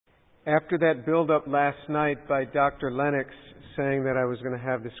After that build-up last night by Dr. Lennox saying that I was going to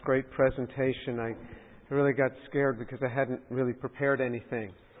have this great presentation, I really got scared because I hadn't really prepared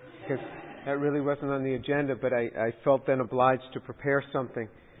anything. Because that really wasn't on the agenda, but I felt then obliged to prepare something.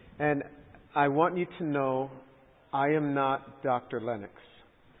 And I want you to know I am not Dr. Lennox.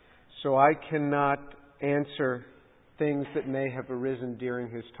 So I cannot answer things that may have arisen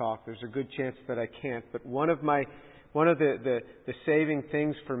during his talk. There's a good chance that I can't. But one of the saving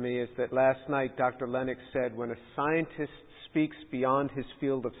things for me is that last night Dr. Lennox said when a scientist speaks beyond his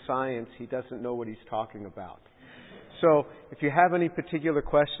field of science, he doesn't know what he's talking about. So if you have any particular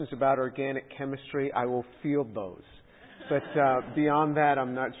questions about organic chemistry, I will field those. But beyond that,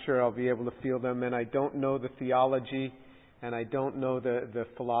 I'm not sure I'll be able to field them. And I don't know the theology, and I don't know the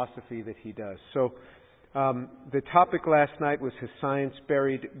philosophy that he does. So the topic last night was Has Science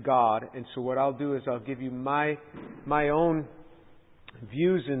Buried God? And so what I'll do is I'll give you my own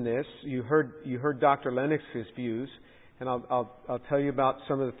views in this. You heard Dr. Lennox's views, and I'll tell you about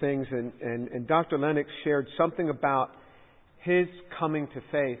some of the things. And Dr. Lennox shared something about his coming to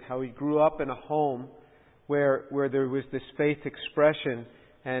faith, how he grew up in a home where there was this faith expression,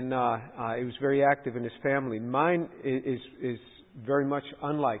 and he was very active in his family. Mine is very much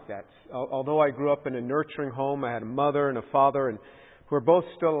unlike that. Although I grew up in a nurturing home, I had a mother and a father, and who are both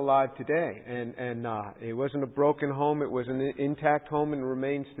still alive today. And it wasn't a broken home; it was an intact home, and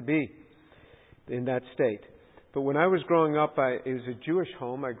remains to be in that state. But when I was growing up, it was a Jewish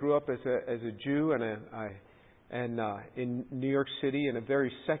home. I grew up as a Jew, and in New York City, in a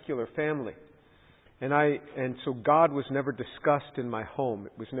very secular family. And so God was never discussed in my home.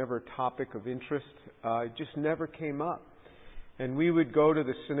 It was never a topic of interest. It just never came up. And we would go to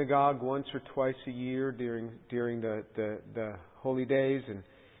the synagogue once or twice a year during the holy days.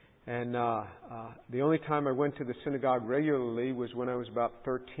 And the only time I went to the synagogue regularly was when I was about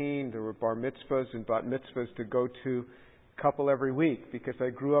 13. There were bar mitzvahs and bat mitzvahs to go to a couple every week because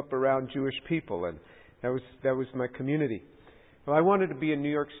I grew up around Jewish people, and that was my community. Well, I wanted to be a New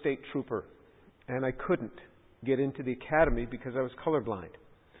York State trooper, and I couldn't get into the academy because I was colorblind.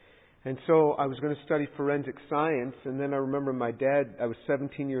 And so I was going to study forensic science, and then I remember my dad, I was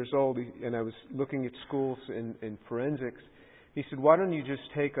 17 years old, and I was looking at schools in forensics. He said, why don't you just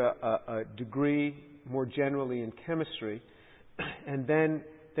take a degree more generally in chemistry, and then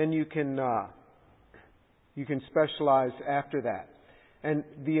you can specialize after that. And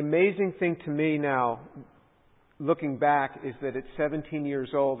the amazing thing to me now, looking back, is that at 17 years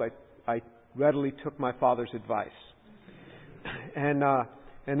old, I readily took my father's advice.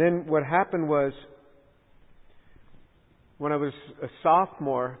 And then what happened was, when I was a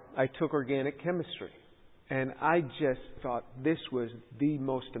sophomore, I took organic chemistry. And I just thought this was the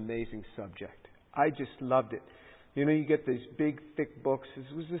most amazing subject. I just loved it. You know, you get these big, thick books.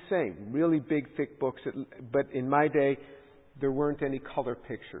 This was the same, really big, thick books. But in my day, there weren't any color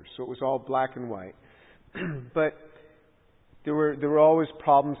pictures, so it was all black and white. But there were always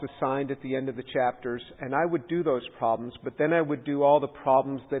problems assigned at the end of the chapters, and I would do those problems, but then I would do all the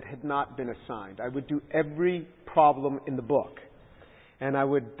problems that had not been assigned. I would do every problem in the book. And I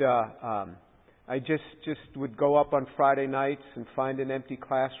would I just would go up on Friday nights and find an empty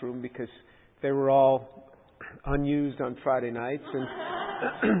classroom because they were all unused on Friday nights,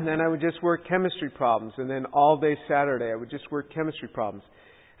 and then I would just work chemistry problems, and then all day Saturday I would just work chemistry problems.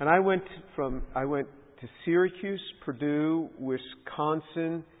 And I went to Syracuse, Purdue,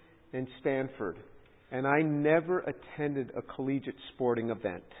 Wisconsin, and Stanford. And I never attended a collegiate sporting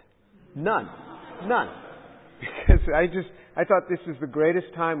event. None. Because I thought this was the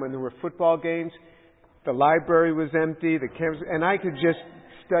greatest time when there were football games. The library was empty, and I could just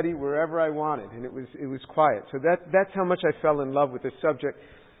study wherever I wanted, and it was quiet. So that's how much I fell in love with this subject.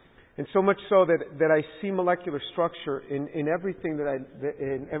 And so much so that I see molecular structure in everything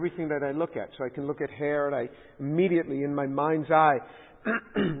that I look at. So I can look at hair, and I immediately, in my mind's eye,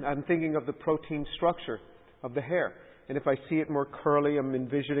 I'm thinking of the protein structure of the hair. And if I see it more curly, I'm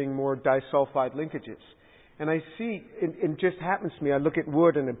envisioning more disulfide linkages. And I see, it just happens to me, I look at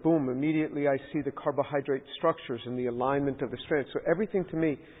wood and boom, immediately I see the carbohydrate structures and the alignment of the strands. So everything to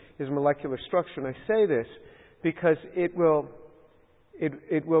me is molecular structure. And I say this because it will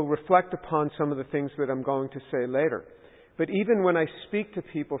reflect upon some of the things that I'm going to say later. But even when I speak to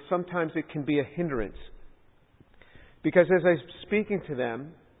people, sometimes it can be a hindrance. Because as I'm speaking to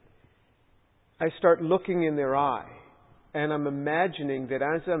them, I start looking in their eye. And I'm imagining that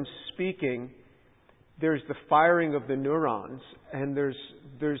as I'm speaking, there's the firing of the neurons, and there's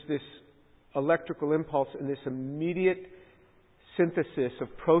this electrical impulse and this immediate synthesis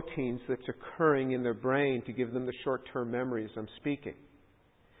of proteins that's occurring in their brain to give them the short-term memory as I'm speaking.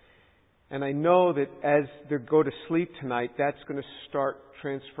 And I know that as they go to sleep tonight, that's going to start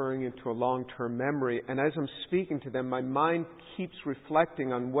transferring into a long-term memory. And as I'm speaking to them, my mind keeps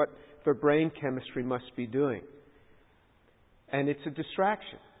reflecting on what their brain chemistry must be doing. And it's a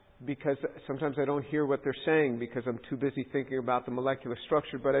distraction, because sometimes I don't hear what they're saying because I'm too busy thinking about the molecular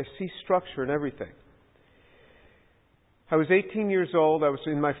structure, but I see structure in everything. I was 18 years old. I was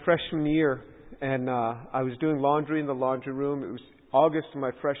in my freshman year, and I was doing laundry in the laundry room. It was August of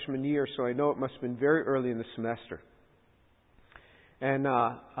my freshman year, so I know it must have been very early in the semester. And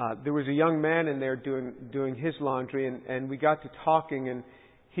there was a young man in there doing his laundry, and we got to talking, and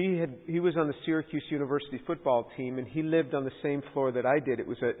he was on the Syracuse University football team, and he lived on the same floor that I did. It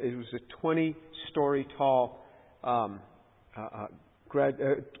was a 20-story tall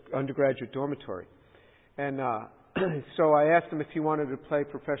undergraduate dormitory. And so I asked him if he wanted to play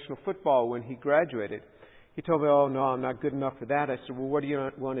professional football when he graduated. He told me, "Oh, no, I'm not good enough for that." I said, "Well, what do you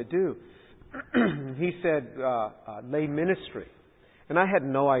want to do?" He said, "Lay ministry." And I had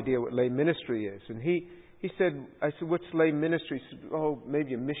no idea what lay ministry is. And I said, "What's lay ministry?" He said, "Oh,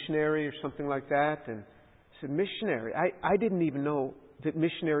 maybe a missionary or something like that." And I said, "Missionary?" I didn't even know that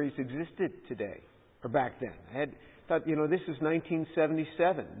missionaries existed today or back then. I thought, this is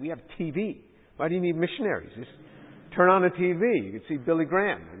 1977. We have TV. Why do you need missionaries? Just turn on the TV. You can see Billy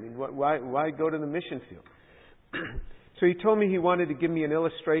Graham. I mean, why go to the mission field? So he told me he wanted to give me an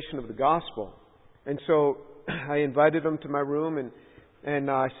illustration of the gospel. And so I invited him to my room,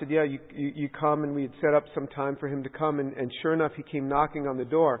 and I said, "Yeah, you come." And we had set up some time for him to come. And sure enough, he came knocking on the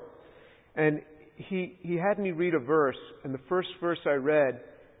door. And he had me read a verse. And the first verse I read,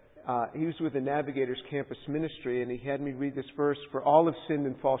 he was with the Navigators Campus Ministry, and he had me read this verse: "For all have sinned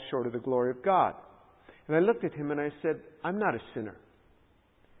and fall short of the glory of God." And I looked at him and I said, "I'm not a sinner."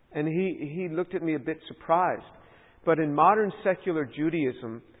 And he looked at me a bit surprised. But in modern secular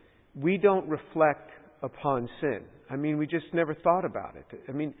Judaism, we don't reflect upon sin. I mean, we just never thought about it.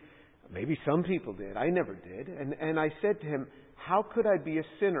 I mean, maybe some people did. I never did. And I said to him, "How could I be a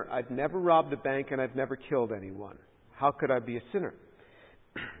sinner? I've never robbed a bank and I've never killed anyone. How could I be a sinner?"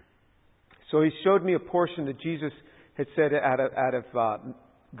 So he showed me a portion that Jesus had said out of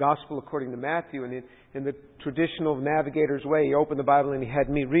Gospel according to Matthew. And in the traditional Navigator's way, he opened the Bible and he had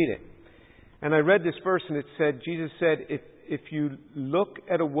me read it. And I read this verse, and it said, Jesus said, if you look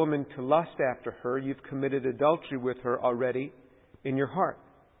at a woman to lust after her, you've committed adultery with her already in your heart.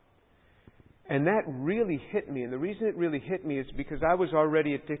 And that really hit me. And the reason it really hit me is because I was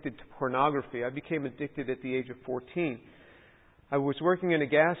already addicted to pornography. I became addicted at the age of 14. I was working in a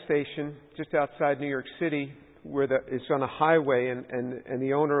gas station just outside New York City, where it's on a highway, and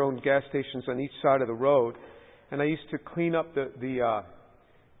the owner owned gas stations on each side of the road. And I used to clean up the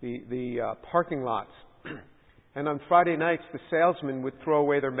parking lots. And on Friday nights, the salesmen would throw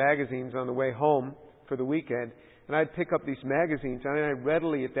away their magazines on the way home for the weekend. And I'd pick up these magazines. And I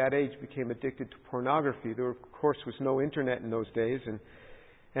readily, at that age, became addicted to pornography. There, of course, was no internet in those days.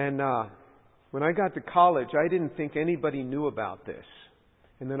 And when I got to college, I didn't think anybody knew about this.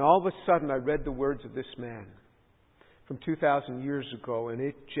 And then all of a sudden, I read the words of this man from 2,000 years ago, and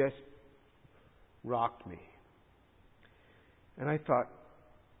it just rocked me. And I thought,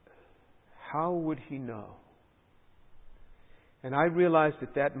 how would he know? And I realized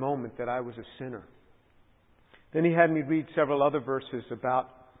at that moment that I was a sinner. Then he had me read several other verses about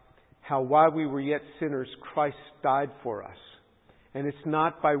how while we were yet sinners, Christ died for us. And it's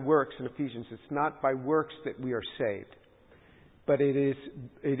not by works, in Ephesians, it's not by works that we are saved. But it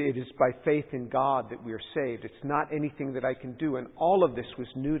is by faith in God that we are saved. It's not anything that I can do. And all of this was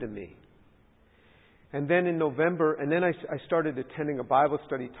new to me. And then in November, I started attending a Bible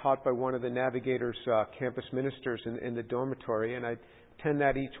study taught by one of the Navigators campus ministers in the dormitory. And I'd attend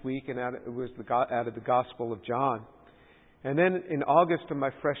that each week, and it was out of the Gospel of John. And then in August of my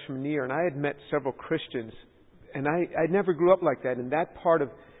freshman year, and I had met several Christians, and I never grew up like that. In that part of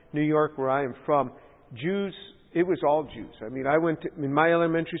New York where I am from, Jews, it was all Jews. I mean, in my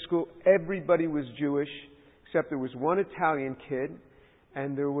elementary school, everybody was Jewish, except there was one Italian kid,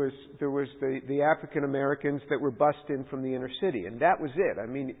 and there was the African Americans that were bussed in from the inner city, and that was it. I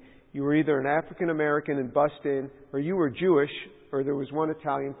mean, you were either an African American and bussed in, or you were Jewish, or there was one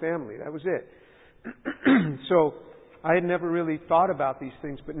Italian family. That was it. So I had never really thought about these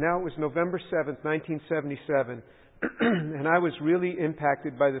things, but now it was November 7th, 1977, and I was really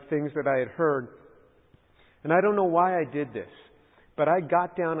impacted by the things that I had heard. And I don't know why I did this, but I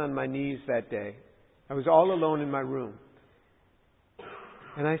got down on my knees that day. I was all alone in my room.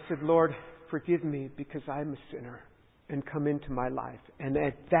 And I said, "Lord, forgive me because I'm a sinner, and come into my life." And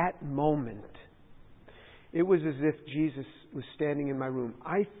at that moment, it was as if Jesus was standing in my room.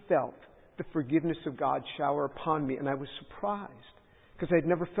 I felt the forgiveness of God shower upon me. And I was surprised because I'd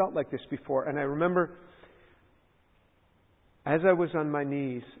never felt like this before. And I remember as I was on my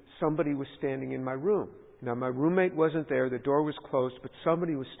knees, somebody was standing in my room. Now, my roommate wasn't there. The door was closed, but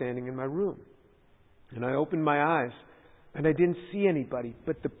somebody was standing in my room. And I opened my eyes, and I didn't see anybody,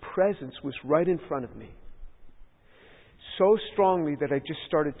 but the presence was right in front of me. So strongly that I just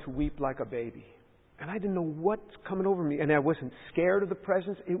started to weep like a baby. And I didn't know what's coming over me. And I wasn't scared of the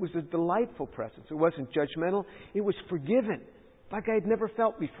presence. It was a delightful presence. It wasn't judgmental. It was forgiven, like I had never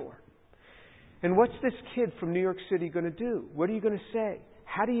felt before. And what's this kid from New York City going to do? What are you going to say?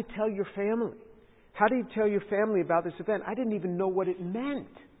 How do you tell your family? How do you tell your family about this event? I didn't even know what it meant.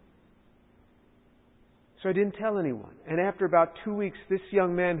 So I didn't tell anyone. And after about 2 weeks, this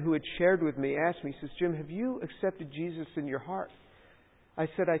young man who had shared with me asked me, he says, Jim, have you accepted Jesus in your heart? I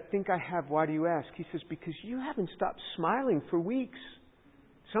said, I think I have. Why do you ask? He says, because you haven't stopped smiling for weeks.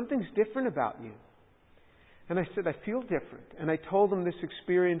 Something's different about you. And I said, I feel different. And I told him this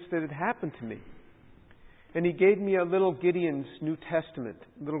experience that had happened to me. And he gave me a little Gideon's New Testament,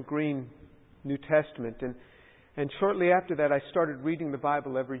 little green New Testament. And shortly after that, I started reading the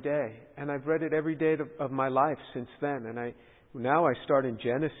Bible every day. And I've read it every day of my life since then. And now I start in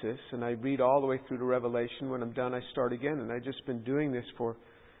Genesis, and I read all the way through to Revelation. When I'm done, I start again. And I've just been doing this for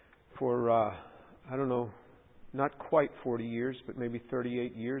I don't know, not quite 40 years, but maybe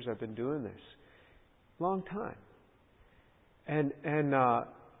 38 years I've been doing this. Long time. And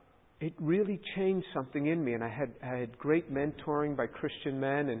it really changed something in me. And I had great mentoring by Christian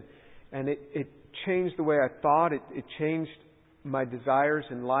men, and it changed the way I thought. It changed my desires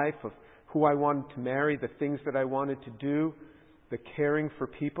in life of who I wanted to marry, the things that I wanted to do, the caring for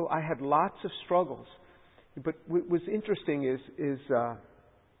people. I had lots of struggles. But what was interesting is I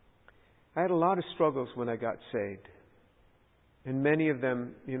had a lot of struggles when I got saved. And many of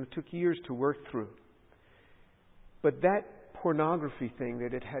them, took years to work through. But that pornography thing,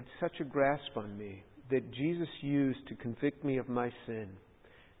 that it had such a grasp on me, that Jesus used to convict me of my sin,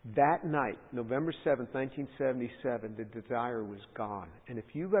 that night, November 7th, 1977, the desire was gone. And if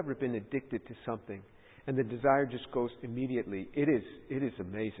you've ever been addicted to something and the desire just goes immediately, it is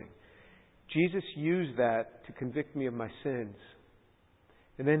amazing. Jesus used that to convict me of my sins.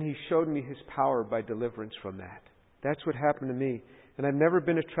 And then He showed me His power by deliverance from that. That's what happened to me. And I've never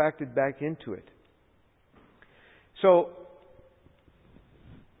been attracted back into it. So,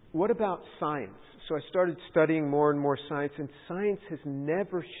 what about science? So I started studying more and more science, and science has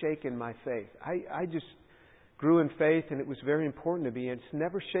never shaken my faith. I just grew in faith, and it was very important to me, and it's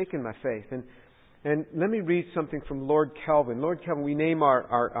never shaken my faith. And let me read something from Lord Kelvin. Lord Kelvin, we name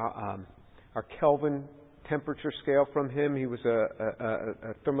our Kelvin temperature scale from him. He was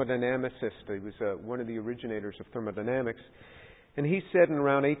a thermodynamicist. He was one of the originators of thermodynamics. And he said in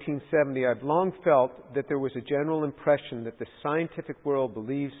around 1870, I've long felt that there was a general impression that the scientific world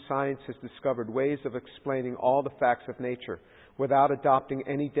believes science has discovered ways of explaining all the facts of nature without adopting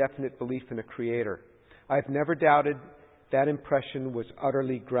any definite belief in a creator. I've never doubted that impression was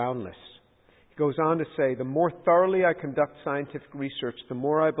utterly groundless. He goes on to say, the more thoroughly I conduct scientific research, the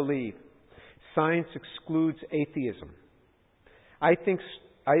more I believe. Science excludes atheism.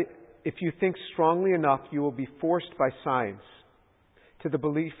 If you think strongly enough, you will be forced by science to the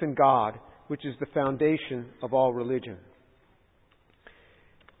belief in God, which is the foundation of all religion.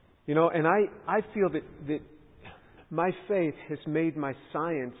 And I feel that my faith has made my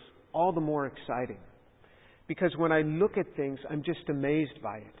science all the more exciting. Because when I look at things, I'm just amazed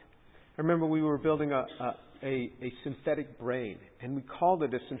by it. I remember we were building a synthetic brain, and we called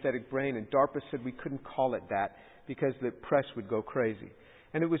it a synthetic brain, and DARPA said we couldn't call it that because the press would go crazy.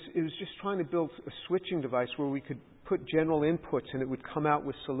 And it was just trying to build a switching device where we could put general inputs and it would come out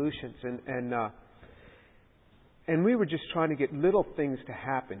with solutions. And we were just trying to get little things to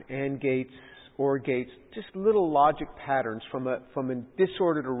happen, AND gates, OR gates, just little logic patterns from a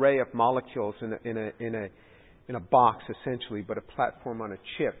disordered array of molecules in a box essentially, but a platform on a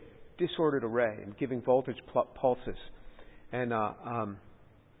chip, disordered array, and giving voltage pulses. And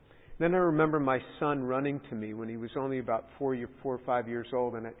then I remember my son running to me when he was only about 4 or 5 years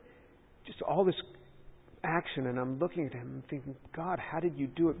old, and just all this action, and I'm looking at him and thinking, God, how did you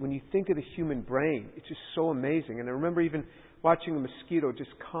do it? When you think of the human brain, it's just so amazing. And I remember even watching a mosquito just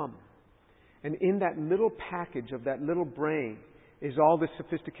come. And in that little package of that little brain is all this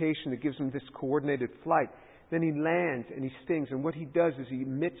sophistication that gives him this coordinated flight. Then he lands and he stings, and what he does is he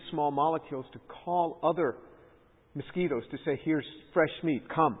emits small molecules to call other mosquitoes to say, here's fresh meat,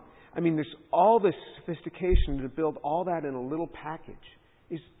 come. I mean, there's all this sophistication to build all that in a little package.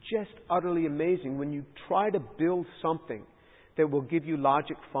 Is just utterly amazing when you try to build something that will give you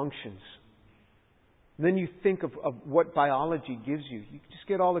logic functions. And then you think of what biology gives you. You just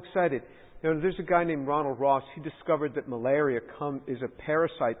get all excited. You know, there's a guy named Ronald Ross. He discovered that malaria is a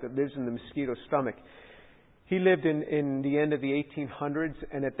parasite that lives in the mosquito's stomach. He lived in the end of the 1800s,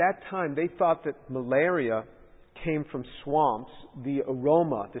 and at that time they thought that malaria came from swamps, the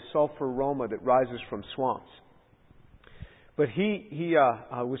sulfur aroma that rises from swamps. But he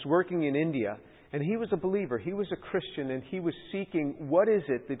was working in India, and he was a believer. He was a Christian, and he was seeking what is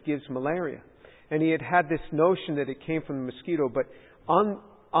it that gives malaria. And he had this notion that it came from the mosquito, but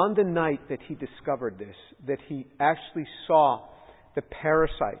on the night that he discovered this, that he actually saw the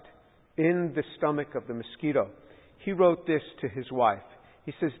parasite in the stomach of the mosquito, he wrote this to his wife.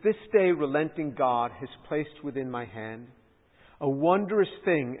 He says, "This day relenting God has placed within my hand a wondrous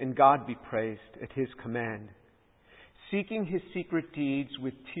thing, and God be praised at His command. Seeking His secret deeds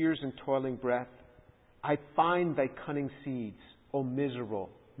with tears and toiling breath, I find thy cunning seeds, O miserable,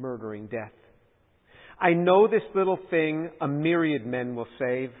 murdering death. I know this little thing a myriad men will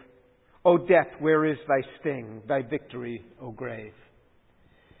save. O death, where is thy sting, thy victory, O grave?"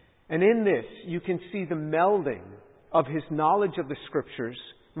 And in this, you can see the melding of his knowledge of the Scriptures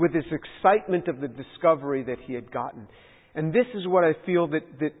with his excitement of the discovery that he had gotten. And this is what I feel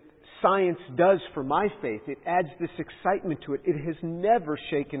that science does for my faith. It adds this excitement to it. It has never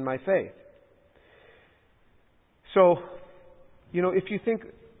shaken my faith. So, you know, if you think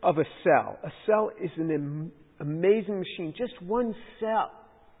of a cell is an amazing machine. Just one cell.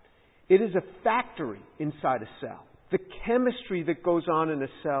 It is a factory inside a cell. The chemistry that goes on in a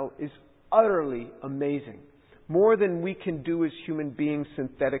cell is utterly amazing. More than we can do as human beings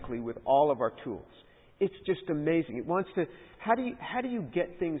synthetically with all of our tools. It's just amazing. It wants to. How do you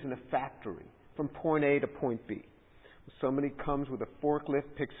get things in a factory from point A to point B? Somebody comes with a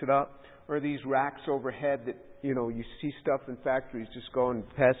forklift, picks it up, or these racks overhead that, you know, you see stuff in factories just going,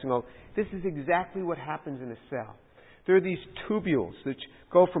 passing on. This is exactly what happens in a cell. There are these tubules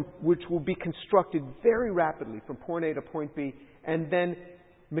which will be constructed very rapidly from point A to point B, and then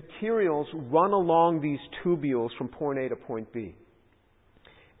materials run along these tubules from point A to point B.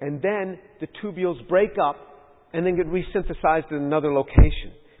 And then the tubules break up and then get resynthesized in another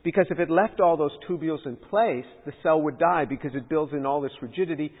location. Because if it left all those tubules in place, the cell would die because it builds in all this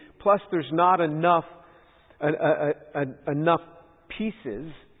rigidity. Plus, there's not enough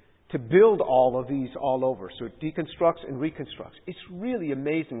pieces to build all of these all over. So it deconstructs and reconstructs. It's really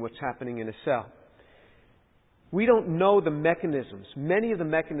amazing what's happening in a cell. We don't know the mechanisms. Many of the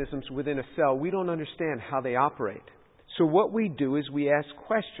mechanisms within a cell, we don't understand how they operate. So what we do is we ask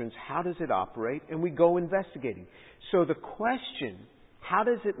questions. How does it operate? And we go investigating. So the question, how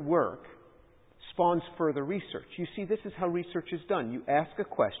does it work, spawns further research. You see, this is how research is done. You ask a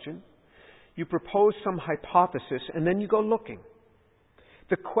question, you propose some hypothesis, and then you go looking.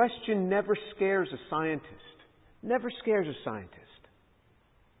 The question never scares a scientist. Never scares a scientist.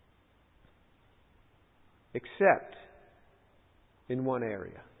 Except in one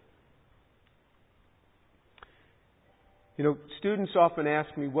area. You know, students often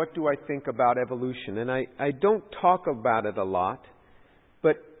ask me, what do I think about evolution? And I don't talk about it a lot,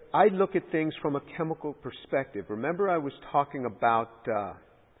 but I look at things from a chemical perspective. Remember I was talking about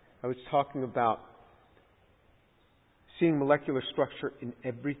seeing molecular structure in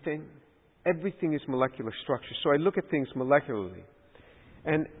everything? Everything is molecular structure. So I look at things molecularly.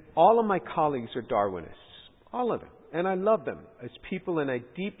 And all of my colleagues are Darwinists. All of them. And I love them as people, and I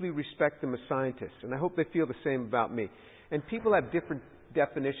deeply respect them as scientists. And I hope they feel the same about me. And people have different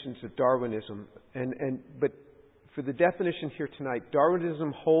definitions of Darwinism. But for the definition here tonight,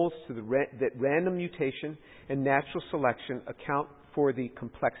 Darwinism holds to that random mutation and natural selection account for the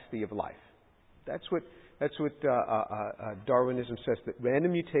complexity of life. That's what Darwinism says, that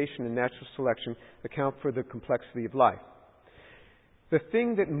random mutation and natural selection account for the complexity of life. The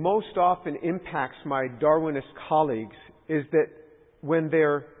thing that most often impacts my Darwinist colleagues is that when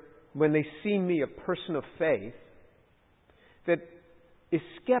they see me, a person of faith, that is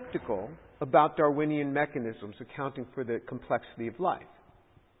skeptical about Darwinian mechanisms accounting for the complexity of life.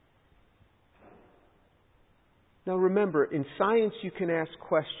 Now remember, in science you can ask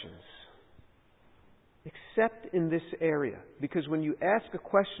questions, except in this area. Because when you ask a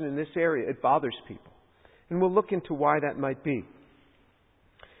question in this area, it bothers people. And we'll look into why that might be.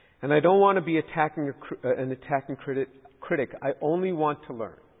 And I don't want to be an attacking critic. I only want to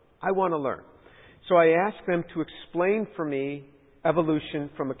learn. I want to learn. So I ask them to explain for me evolution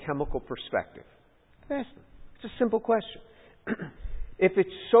from a chemical perspective. I ask them. It's a simple question. If it's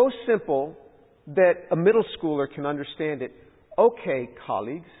so simple that a middle schooler can understand it, okay,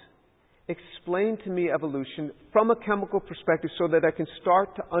 colleagues, explain to me evolution from a chemical perspective so that I can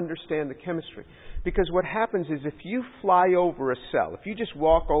start to understand the chemistry. Because what happens is if you fly over a cell, if you just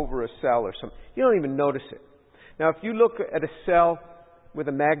walk over a cell or something, you don't even notice it. Now, if you look at a cell with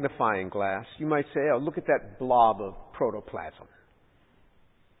a magnifying glass, you might say, oh, look at that blob of protoplasm.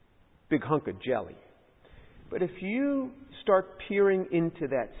 Big hunk of jelly. But if you start peering into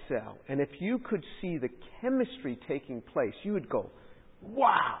that cell, and if you could see the chemistry taking place, you would go,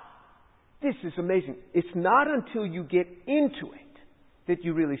 wow, this is amazing. It's not until you get into it that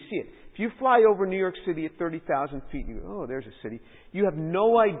you really see it. If you fly over New York City at 30,000 feet, you go, oh, there's a city. You have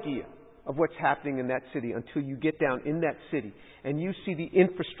no idea of what's happening in that city until you get down in that city and you see the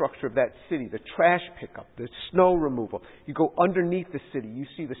infrastructure of that city, the trash pickup, the snow removal. You go underneath the city. You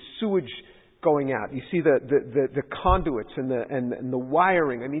see the sewage going out. You see the conduits and the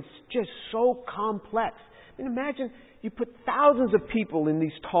wiring. I mean, it's just so complex. I mean, imagine you put thousands of people in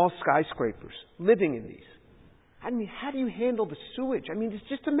these tall skyscrapers living in these. I mean, how do you handle the sewage? I mean, it's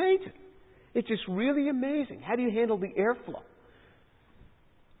just amazing. It's just really amazing. How do you handle the airflow?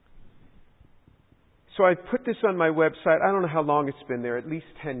 So I put this on my website. I don't know how long it's been there, at least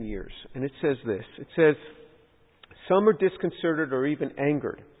 10 years. And it says this. It says, some are disconcerted or even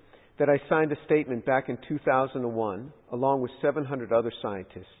angered that I signed a statement back in 2001, along with 700 other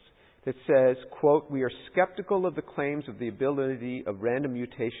scientists, that says, quote, we are skeptical of the claims of the ability of random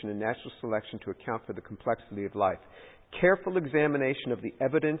mutation and natural selection to account for the complexity of life. Careful examination of the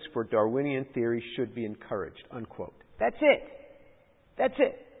evidence for Darwinian theory should be encouraged, unquote. That's it. That's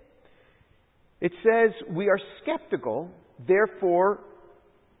it. It says we are skeptical, therefore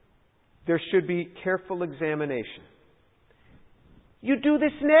there should be careful examination. You do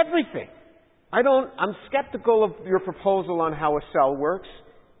this in everything. I'm skeptical of your proposal on how a cell works.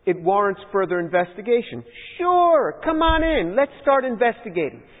 It warrants further investigation. Sure, come on in. Let's start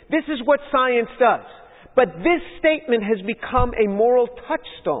investigating. This is what science does. But this statement has become a moral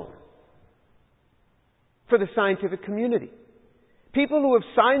touchstone for the scientific community. People who have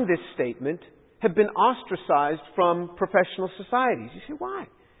signed this statement have been ostracized from professional societies. You say, why?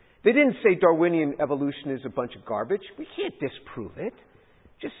 They didn't say Darwinian evolution is a bunch of garbage. We can't disprove it.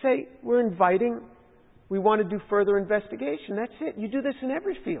 Just say, we want to do further investigation. That's it. You do this in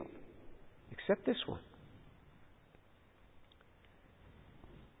every field, except this one.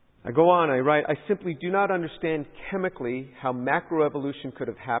 I go on, I write, I simply do not understand chemically how macroevolution could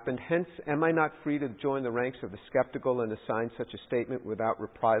have happened. Hence, am I not free to join the ranks of the skeptical and assign such a statement without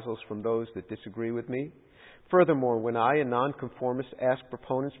reprisals from those that disagree with me? Furthermore, when I, a nonconformist, ask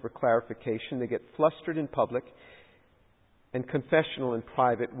proponents for clarification, they get flustered in public and confessional in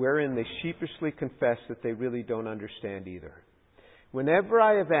private, wherein they sheepishly confess that they really don't understand either. Whenever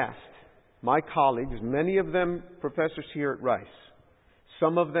I have asked my colleagues, many of them professors here at Rice,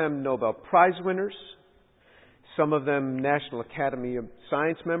 some of them Nobel Prize winners, some of them National Academy of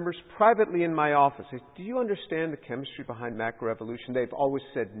Science members, privately in my office, I say, do you understand the chemistry behind macroevolution? They've always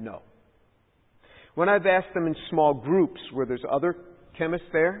said no. When I've asked them in small groups where there's other chemists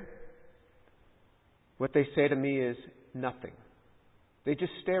there, what they say to me is nothing. They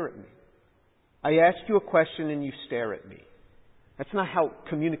just stare at me. I ask you a question and you stare at me. That's not how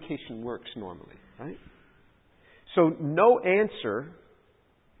communication works normally, right? So no answer,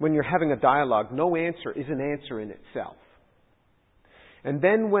 when you're having a dialogue, no answer is an answer in itself. And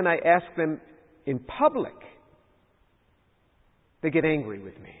then when I ask them in public, they get angry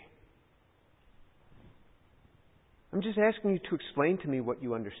with me. I'm just asking you to explain to me what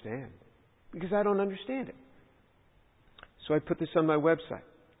you understand, because I don't understand it. So I put this on my website.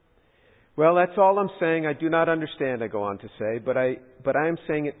 Well, that's all I'm saying. I do not understand, I go on to say, but I am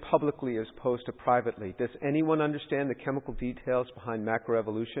saying it publicly as opposed to privately. Does anyone understand the chemical details behind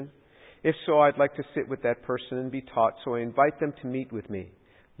macroevolution? If so, I'd like to sit with that person and be taught, so I invite them to meet with me.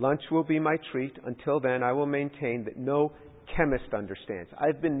 Lunch will be my treat. Until then, I will maintain that no chemist understands.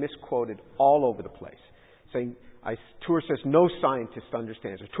 I've been misquoted all over the place, saying, Tour says no scientist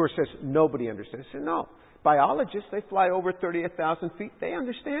understands, or Tour says nobody understands. I said, no. Biologists, they fly over 38,000 feet. They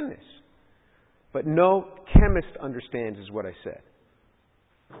understand this. But no chemist understands is what I said.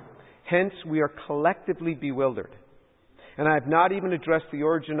 Hence, we are collectively bewildered. And I have not even addressed the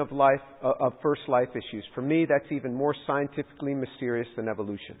origin of life, of first life issues. For me, that's even more scientifically mysterious than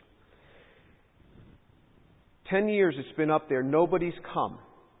evolution. 10 years it's been up there. Nobody's come.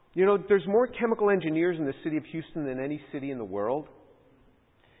 You know, there's more chemical engineers in the city of Houston than any city in the world.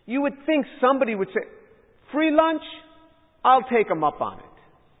 You would think somebody would say, free lunch? I'll take them up on it.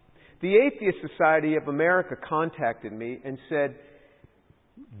 The Atheist Society of America contacted me and said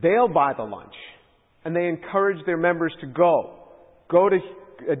they'll buy the lunch. And they encourage their members to go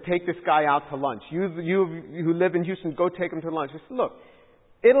take this guy out to lunch. You who live in Houston, go take him to lunch. I said, look,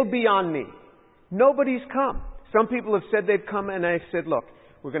 it'll be on me. Nobody's come. Some people have said they'd come, and I said, look,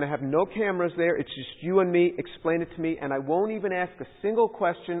 we're going to have no cameras there. It's just you and me. Explain it to me, and I won't even ask a single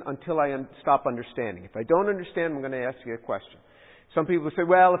question until I stop understanding. If I don't understand, I'm going to ask you a question. Some people say,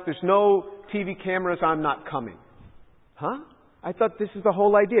 well, if there's no TV cameras, I'm not coming. Huh? I thought this is the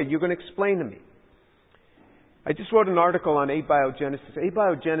whole idea. You're going to explain to me. I just wrote an article on abiogenesis.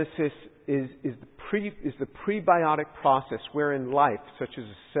 Abiogenesis is the prebiotic process wherein life, such as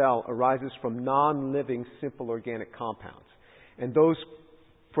a cell, arises from non-living simple organic compounds. And those,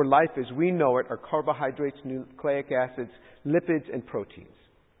 for life as we know it, are carbohydrates, nucleic acids, lipids, and proteins.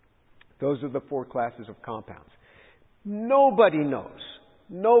 Those are the 4 classes of compounds. Nobody knows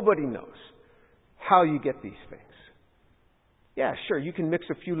how you get these things. Yeah, sure, you can mix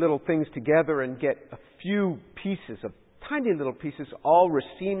a few little things together and get a few pieces, of tiny little pieces, all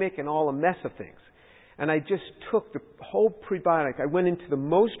racemic and all a mess of things. And I just took the whole prebiotic. I went into the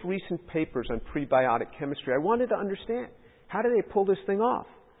most recent papers on prebiotic chemistry. I wanted to understand, how do they pull this thing off?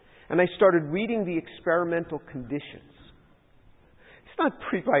 And I started reading the experimental conditions. It's not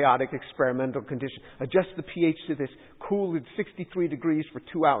prebiotic experimental condition. Adjust the pH to this, cool at 63 degrees for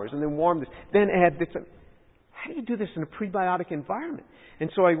 2 hours, and then warm this, then add this. How do you do this in a prebiotic environment?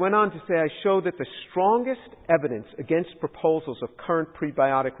 And so I went on to say I show that the strongest evidence against proposals of current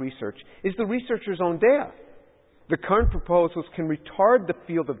prebiotic research is the researchers' own data. The current proposals can retard the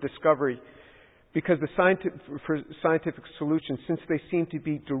field of discovery because for scientific solutions, since they seem to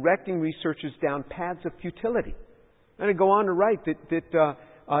be directing researchers down paths of futility. And I go on to write that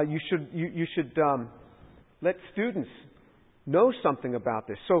you should let students know something about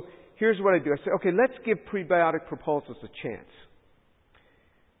this. So here's what I do. I say, okay, let's give prebiotic proposals a chance.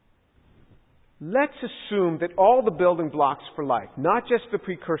 Let's assume that all the building blocks for life, not just the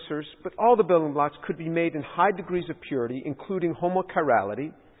precursors, but all the building blocks could be made in high degrees of purity, including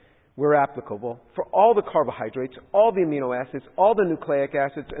homochirality, where applicable, for all the carbohydrates, all the amino acids, all the nucleic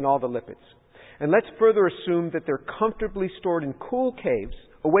acids, and all the lipids. And let's further assume that they're comfortably stored in cool caves,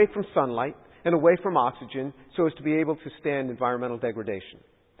 away from sunlight and away from oxygen, so as to be able to stand environmental degradation.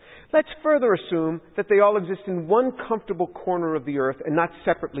 Let's further assume that they all exist in one comfortable corner of the Earth and not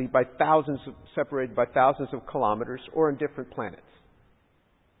separated by thousands of kilometers or on different planets.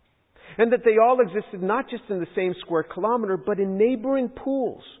 And that they all existed not just in the same square kilometer, but in neighboring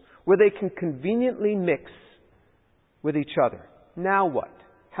pools where they can conveniently mix with each other. Now what?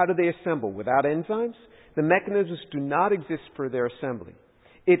 How do they assemble? Without enzymes? The mechanisms do not exist for their assembly.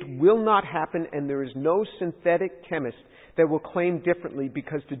 It will not happen, and there is no synthetic chemist that will claim differently,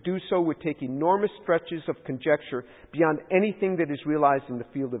 because to do so would take enormous stretches of conjecture beyond anything that is realized in the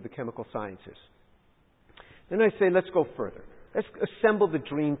field of the chemical sciences. Then I say, let's go further. Let's assemble the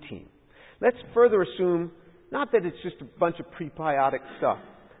dream team. Let's further assume, not that it's just a bunch of prebiotic stuff.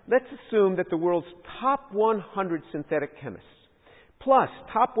 Let's assume that the world's top 100 synthetic chemists, plus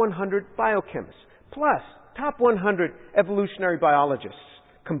top 100 biochemists, plus top 100 evolutionary biologists,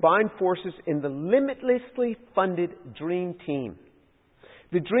 combine forces in the limitlessly funded dream team.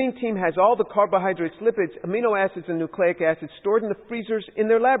 The dream team has all the carbohydrates, lipids, amino acids, and nucleic acids stored in the freezers in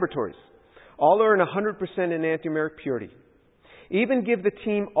their laboratories. All are in 100% enantiomeric purity. Even give the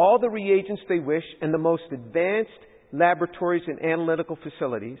team all the reagents they wish and the most advanced laboratories and analytical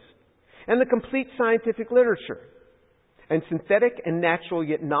facilities, and the complete scientific literature, and synthetic and natural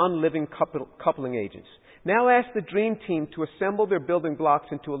yet non-living coupling agents. Now ask the dream team to assemble their building blocks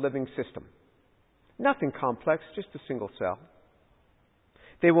into a living system. Nothing complex, just a single cell.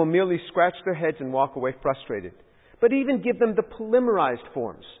 They will merely scratch their heads and walk away frustrated. But even give them the polymerized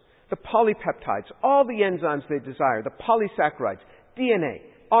forms, the polypeptides, all the enzymes they desire, the polysaccharides, DNA,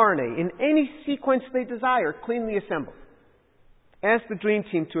 RNA, in any sequence they desire, cleanly assembled. Ask the dream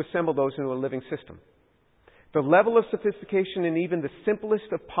team to assemble those into a living system. The level of sophistication in even the simplest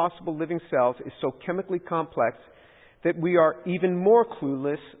of possible living cells is so chemically complex that we are even more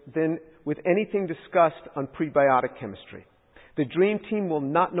clueless than with anything discussed on prebiotic chemistry. The dream team will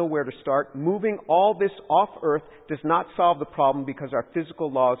not know where to start. Moving all this off Earth does not solve the problem because our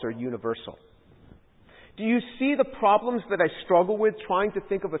physical laws are universal. Do you see the problems that I struggle with trying to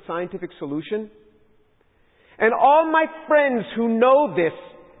think of a scientific solution? And all my friends who know this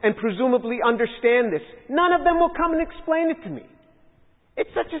and presumably understand this, none of them will come and explain it to me. It's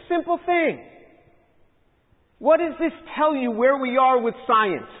such a simple thing. What does this tell you where we are with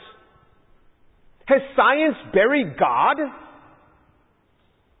science? Has science buried God?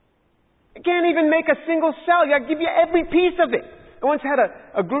 It can't even make a single cell. I give you every piece of it. I once had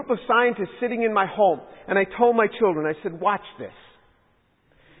a group of scientists sitting in my home, and I told my children, I said, watch this.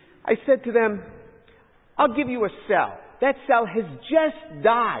 I said to them, I'll give you a cell. That cell has just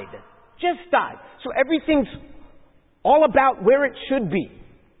died. Just died. So everything's all about where it should be.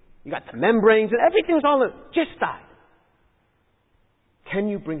 You got the membranes and everything's just died. Can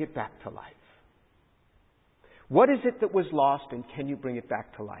you bring it back to life? What is it that was lost, and can you bring it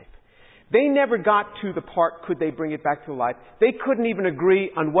back to life? They never got to the part, could they bring it back to life? They couldn't even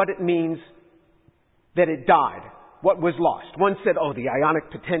agree on what it means that it died, what was lost. One said, the ionic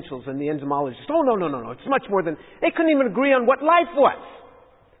potentials, and the enzymologist, no, it's much more than... They couldn't even agree on what life was,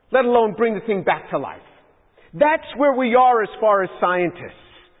 let alone bring the thing back to life. That's where we are as far as scientists.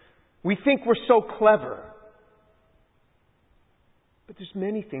 We think we're so clever. But there's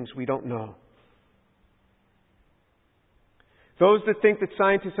many things we don't know. Those that think that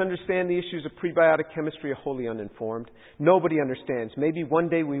scientists understand the issues of prebiotic chemistry are wholly uninformed. Nobody understands. Maybe one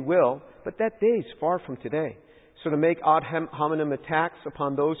day we will, but that day is far from today. So to make ad hominem attacks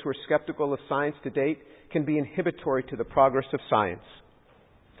upon those who are skeptical of science to date can be inhibitory to the progress of science.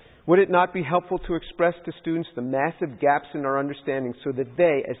 Would it not be helpful to express to students the massive gaps in our understanding so that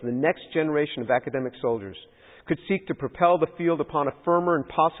they, as the next generation of academic soldiers, could seek to propel the field upon a firmer and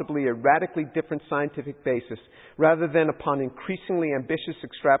possibly a radically different scientific basis, rather than upon increasingly ambitious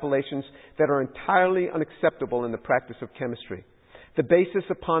extrapolations that are entirely unacceptable in the practice of chemistry? The basis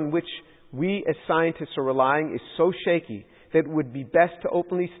upon which we as scientists are relying is so shaky that it would be best to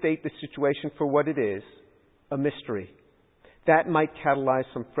openly state the situation for what it is, a mystery. That might catalyze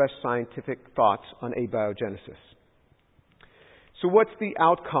some fresh scientific thoughts on abiogenesis. So what's the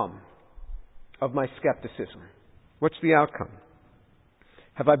outcome of my skepticism? What's the outcome?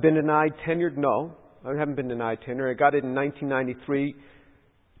 Have I been denied tenure? No, I haven't been denied tenure. I got it in 1993,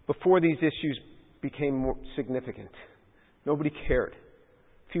 before these issues became more significant. Nobody cared.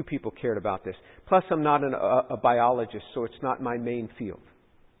 Few people cared about this. Plus, I'm not a biologist, so it's not my main field.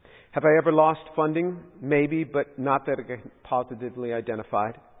 Have I ever lost funding? Maybe, but not that I can positively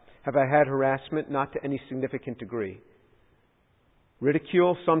identified. Have I had harassment? Not to any significant degree.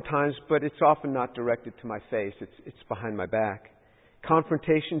 Ridicule sometimes, but it's often not directed to my face. It's behind my back.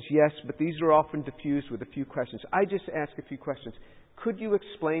 Confrontations, yes, but these are often diffused with a few questions. I just ask a few questions. Could you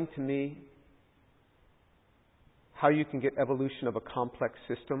explain to me how you can get evolution of a complex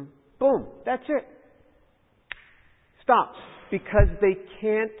system? Boom, that's it. Stops. Because they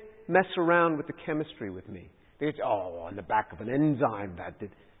can't mess around with the chemistry with me. They say, on the back of an enzyme that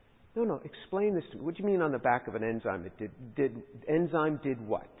did... No, explain this to me. What do you mean on the back of an enzyme? Enzyme did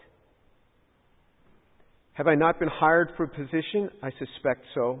what? Have I not been hired for a position? I suspect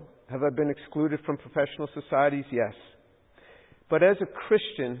so. Have I been excluded from professional societies? Yes. But as a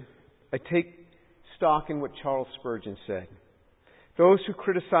Christian, I take stock in what Charles Spurgeon said. Those who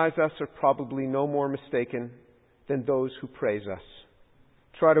criticize us are probably no more mistaken than those who praise us.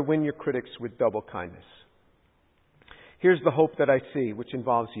 Try to win your critics with double kindness. Here's the hope that I see, which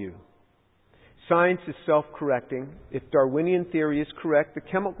involves you. Science is self-correcting. If Darwinian theory is correct, the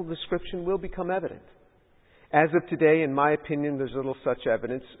chemical description will become evident. As of today, in my opinion, there's little such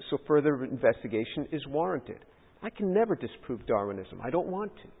evidence, so further investigation is warranted. I can never disprove Darwinism. I don't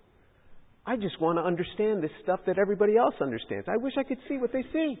want to. I just want to understand this stuff that everybody else understands. I wish I could see what they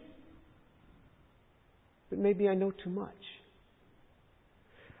see. But maybe I know too much.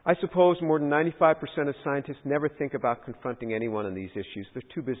 I suppose more than 95% of scientists never think about confronting anyone on these issues. They're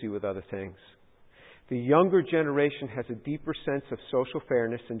too busy with other things. The younger generation has a deeper sense of social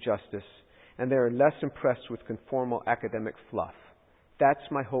fairness and justice, and they are less impressed with conformal academic fluff. That's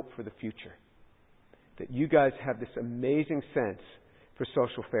my hope for the future. That you guys have this amazing sense for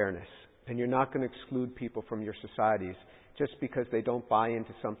social fairness, and you're not going to exclude people from your societies just because they don't buy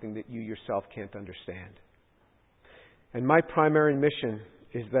into something that you yourself can't understand. And my primary mission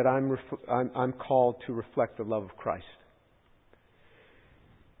is that I'm called to reflect the love of Christ.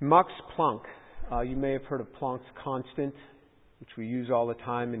 Max Planck, you may have heard of Planck's constant, which we use all the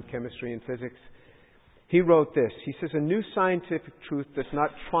time in chemistry and physics. He wrote this. He says, a new scientific truth does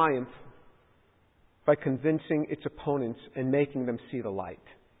not triumph by convincing its opponents and making them see the light.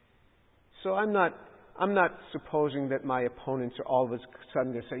 So I'm not supposing that my opponents are all of a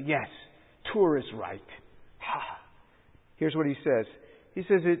sudden going to say, yes, Tour is right. Here's what he says. He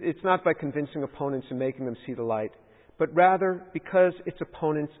says it's not by convincing opponents and making them see the light, but rather because its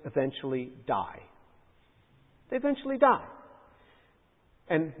opponents eventually die. They eventually die.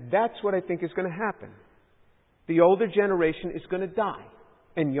 And that's what I think is going to happen. The older generation is going to die.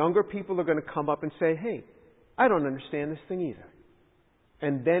 And younger people are going to come up and say, hey, I don't understand this thing either.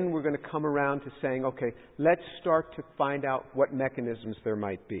 And then we're going to come around to saying, okay, let's start to find out what mechanisms there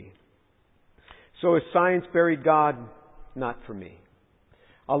might be. So is science buried God? Not for me.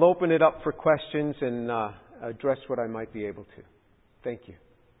 I'll open it up for questions and address what I might be able to. Thank you.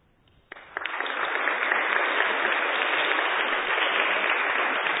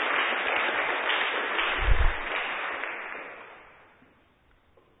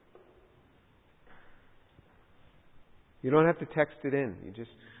 You don't have to text it in. You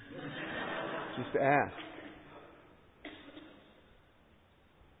just ask.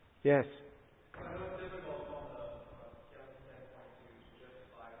 Yes.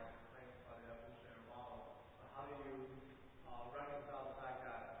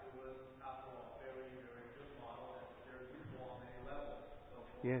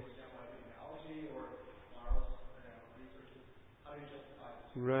 Yes.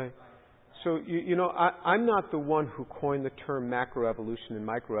 Right. So, I'm not the one who coined the term macroevolution and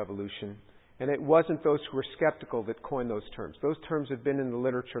microevolution, and it wasn't those who were skeptical that coined those terms. Those terms have been in the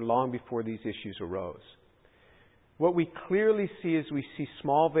literature long before these issues arose. What we clearly see is we see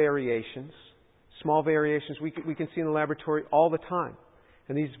small variations. Small variations we can see in the laboratory all the time.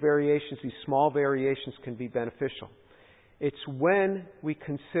 And these variations, these small variations, can be beneficial. It's when we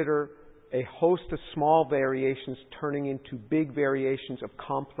consider a host of small variations turning into big variations of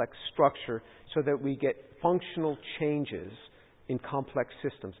complex structure so that we get functional changes in complex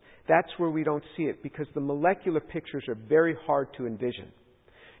systems. That's where we don't see it because the molecular pictures are very hard to envision.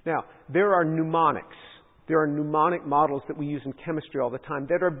 Now, there are mnemonics. There are mnemonic models that we use in chemistry all the time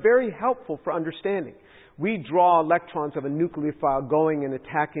that are very helpful for understanding. We draw electrons of a nucleophile going and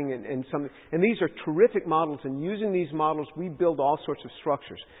attacking and something. And these are terrific models. And using these models, we build all sorts of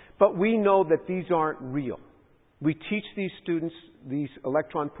structures. But we know that these aren't real. We teach these students these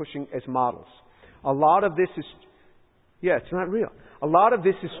electron pushing as models. A lot of this is, it's not real. A lot of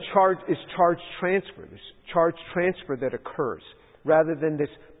this is charge transfer. There's charge transfer that occurs rather than this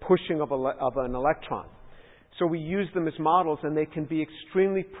pushing of an electron. So we use them as models and they can be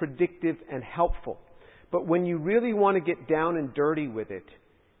extremely predictive and helpful. But when you really want to get down and dirty with it,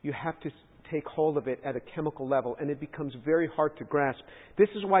 you have to take hold of it at a chemical level, and it becomes very hard to grasp. This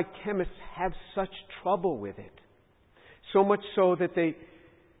is why chemists have such trouble with it. So much so that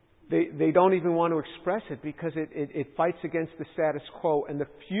they don't even want to express it because it fights against the status quo. And the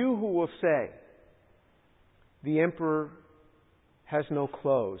few who will say, the emperor has no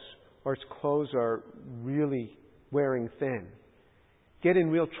clothes, or its clothes are really wearing thin, get in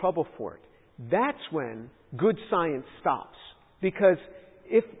real trouble for it. That's when good science stops. Because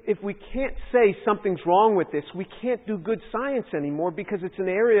if we can't say something's wrong with this, we can't do good science anymore because it's an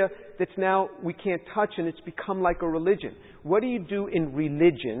area that's now we can't touch and it's become like a religion. What do you do in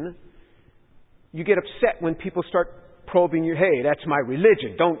religion? You get upset when people start probing you, hey, that's my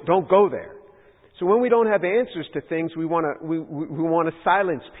religion. Don't go there. So when we don't have answers to things, we want to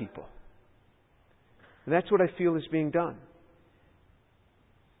silence people. And that's what I feel is being done.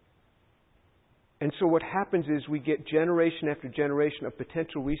 And so what happens is we get generation after generation of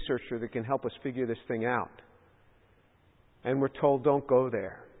potential researcher that can help us figure this thing out. And we're told, don't go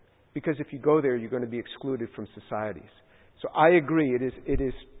there. Because if you go there, you're going to be excluded from societies. So I agree, it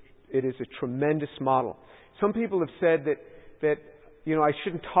is a tremendous model. Some people have said that I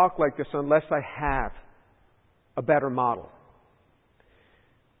shouldn't talk like this unless I have a better model.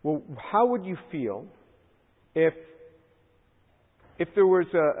 Well, how would you feel if there was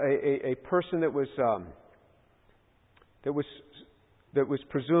a person that was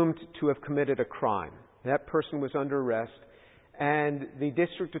presumed to have committed a crime? That person was under arrest, and the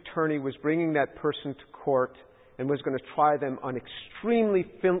district attorney was bringing that person to court and was going to try them on extremely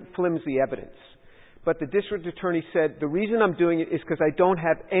flimsy evidence. But the district attorney said, the reason I'm doing it is because I don't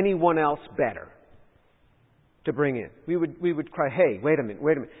have anyone else better to bring in. We would cry, hey, wait a minute.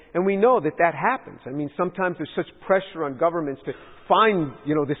 And we know that happens. I mean, sometimes there's such pressure on governments to find,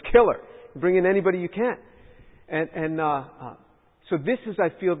 this killer. Bring in anybody you can. So this is, I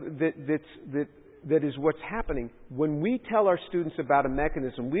feel, that is what's happening. When we tell our students about a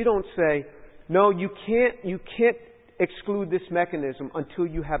mechanism, we don't say, no, you can't exclude this mechanism until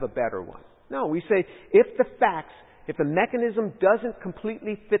you have a better one. No, we say, if the mechanism doesn't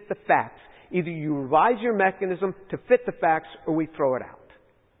completely fit the facts, either you revise your mechanism to fit the facts or we throw it out.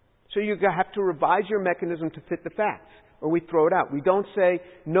 So you have to revise your mechanism to fit the facts or we throw it out. We don't say,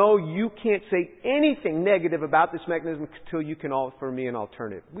 no, you can't say anything negative about this mechanism until you can offer me an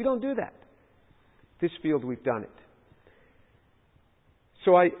alternative. We don't do that. This field, we've done it.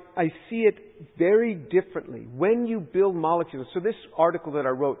 So I see it very differently. When you build molecules, so this article that I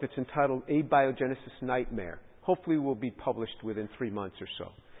wrote that's entitled Abiogenesis Nightmare, hopefully will be published within 3 months or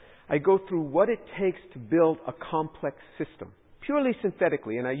so. I go through what it takes to build a complex system, purely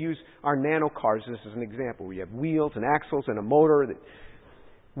synthetically, and I use our nanocars as an example. We have wheels and axles and a motor.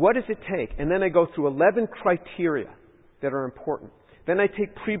 What does it take? And then I go through 11 criteria that are important. Then I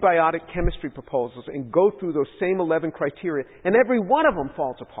take prebiotic chemistry proposals and go through those same 11 criteria, and every one of them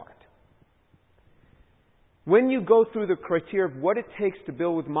falls apart. When you go through the criteria of what it takes to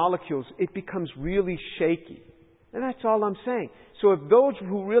build with molecules, it becomes really shaky. And that's all I'm saying. So if those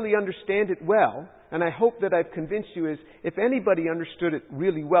who really understand it well, and I hope that I've convinced you, is if anybody understood it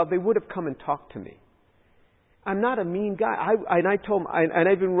really well, they would have come and talked to me. I'm not a mean guy. I told them, and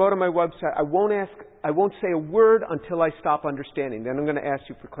I even wrote on my website, I won't say a word until I stop understanding. Then I'm going to ask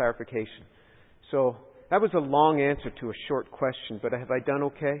you for clarification. So that was a long answer to a short question, but have I done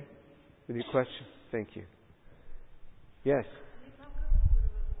okay with your question? Thank you. Yes. Can you talk a little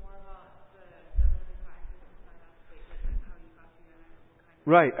bit more about the 7 factors inside that statement and how you got to that?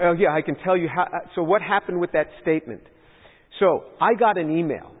 Right. Oh, yeah, I can tell you how. So what happened with that statement? So I got an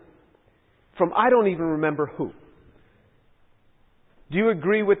email from I don't even remember who. Do you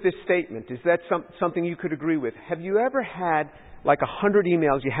agree with this statement? Is that something you could agree with? Have you ever had like 100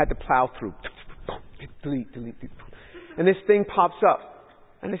 emails you had to plow through? Delete. And this thing pops up.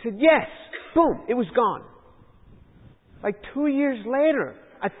 And I said, yes. Boom. It was gone. Like 2 years later,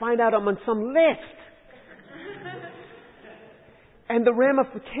 I find out I'm on some list. And the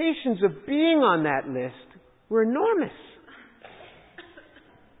ramifications of being on that list were enormous.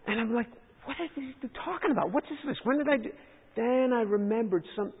 And I'm like, what are they talking about? What's this list? When did I do? Then I remembered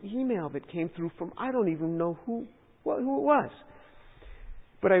some email that came through from I don't even know who it was.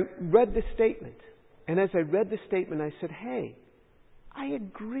 But I read the statement. And as I read the statement, I said, hey, I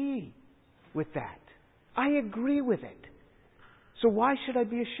agree with that. I agree with it. So why should I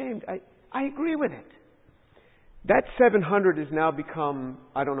be ashamed? I agree with it. That 700 has now become,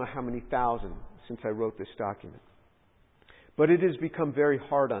 I don't know how many thousand since I wrote this document. But it has become very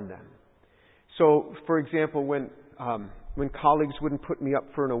hard on them. So, for example, when colleagues wouldn't put me up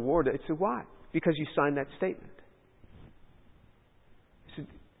for an award, I said, why? Because you signed that statement. I said,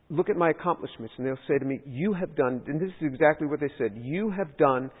 look at my accomplishments. And they'll say to me, you have done, and this is exactly what they said, you have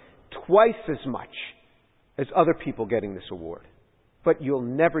done twice as much as other people getting this award. But you'll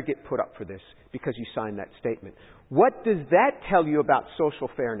never get put up for this because you signed that statement. What does that tell you about social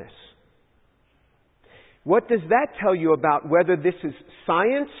fairness? What does that tell you about whether this is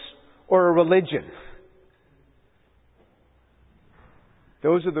science or a religion?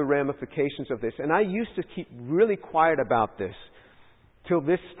 Those are the ramifications of this. And I used to keep really quiet about this till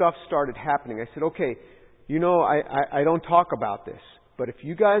this stuff started happening. I said, okay, I don't talk about this. But if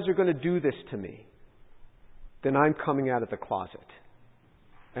you guys are going to do this to me, then I'm coming out of the closet.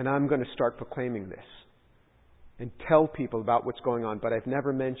 And I'm going to start proclaiming this and tell people about what's going on. But I've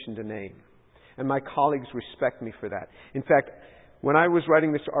never mentioned a name. And my colleagues respect me for that. In fact, when I was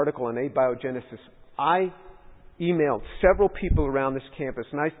writing this article on abiogenesis, I emailed several people around this campus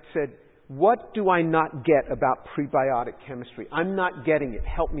and I said, what do I not get about prebiotic chemistry? I'm not getting it.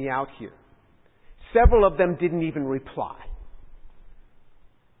 Help me out here. Several of them didn't even reply.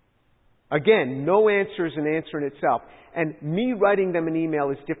 Again, no answer is an answer in itself. And me writing them an email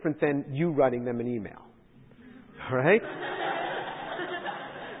is different than you writing them an email. All right?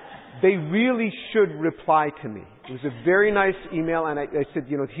 They really should reply to me. It was a very nice email, and I said,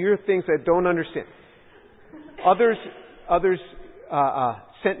 here are things I don't understand. Others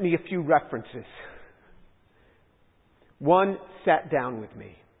sent me a few references. One sat down with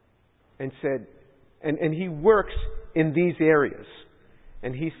me and said, and he works in these areas.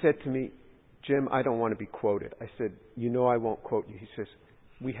 And he said to me, Jim, I don't want to be quoted. I said, I won't quote you. He says,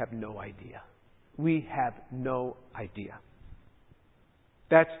 we have no idea. We have no idea.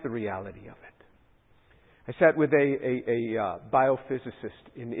 That's the reality of it. I sat with a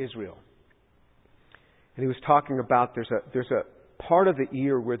biophysicist in Israel. And he was talking about there's a part of the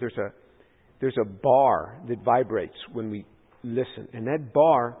ear where there's a bar that vibrates when we listen. And that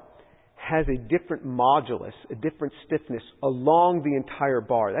bar has a different modulus, a different stiffness along the entire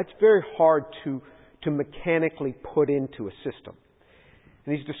bar. That's very hard to mechanically put into a system.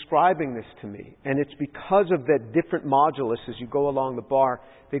 And he's describing this to me. And it's because of that different modulus as you go along the bar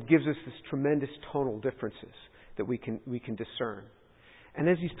that gives us this tremendous tonal differences that we can discern. And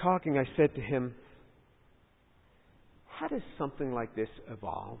as he's talking, I said to him, how does something like this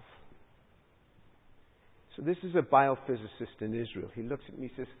evolve? So this is a biophysicist in Israel. He looks at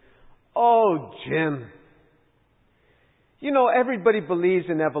me and says, oh, Jim, everybody believes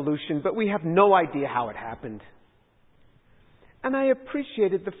in evolution, but we have no idea how it happened. And I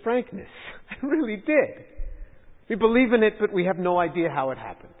appreciated the frankness. I really did. We believe in it, but we have no idea how it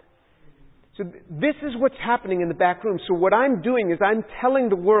happened. So this is what's happening in the back room. So what I'm doing is I'm telling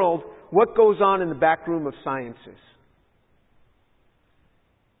the world what goes on in the back room of sciences.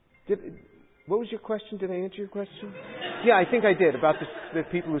 What was your question? Did I answer your question? Yeah, I think I did, about the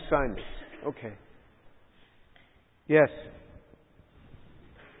people who signed this. Okay. Yes.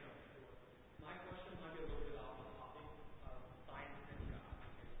 My question might be a little bit off the topic of science and God,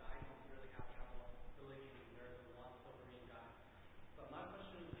 because I don't really have trouble believing there's one sovereign God. But my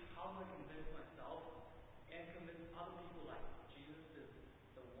question is, how do I convince myself and convince other people that Jesus is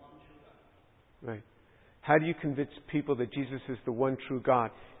the one true God? Right. How do you convince people that Jesus is the one true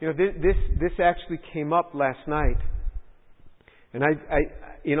God? You know, this actually came up last night. And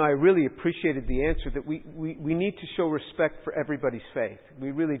I really appreciated the answer that we need to show respect for everybody's faith.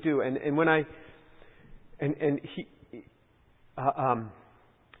 We really do. And when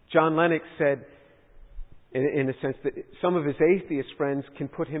John Lennox said, in a sense, that some of his atheist friends can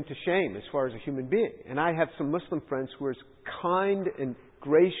put him to shame as far as a human being. And I have some Muslim friends who are as kind and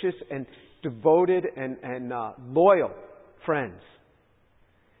gracious and devoted and loyal friends.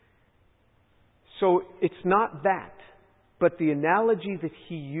 So it's not that. But the analogy that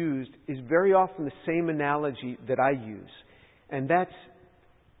he used is very often the same analogy that I use. And that's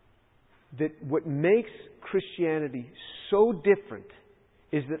that what makes Christianity so different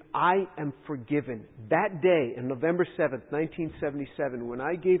is that I am forgiven. That day, on November 7th, 1977, when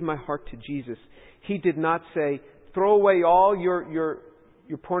I gave my heart to Jesus, He did not say, throw away all your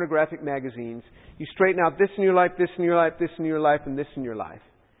pornographic magazines. You straighten out this in your life, this in your life, this in your life, and this in your life.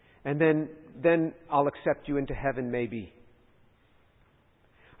 And then I'll accept you into heaven, maybe.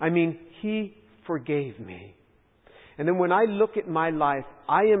 I mean, He forgave me. And then when I look at my life,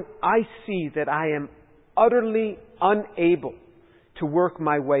 I see that I am utterly unable to work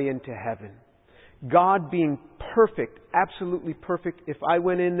my way into heaven. God being perfect, absolutely perfect, if I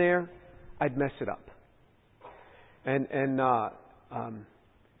went in there, I'd mess it up.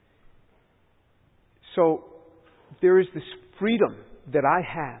 So there is this freedom that I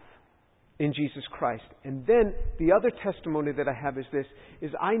have in Jesus Christ. And then the other testimony that I have is this,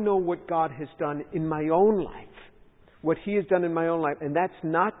 is I know what God has done in my own life. What He has done in my own life. And that's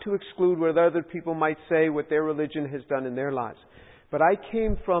not to exclude what other people might say, what their religion has done in their lives. But I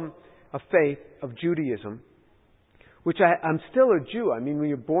came from a faith of Judaism, which I'm still a Jew. I mean, when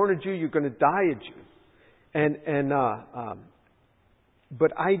you're born a Jew, you're going to die a Jew.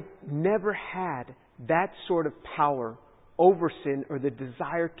 But I never had that sort of power over sin or the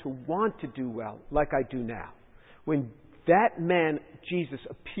desire to want to do well like I do now. When that man, Jesus,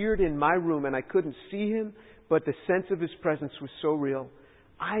 appeared in my room and I couldn't see Him, but the sense of His presence was so real,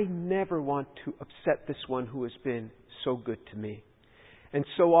 I never want to upset this one who has been so good to me. And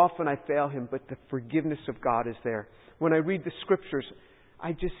so often I fail Him, but the forgiveness of God is there. When I read the Scriptures,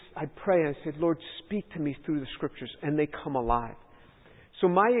 I pray and I say, Lord, speak to me through the Scriptures, and they come alive. So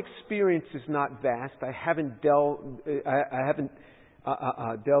my experience is not vast. I haven't delved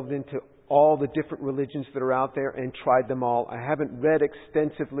into all the different religions that are out there and tried them all. I haven't read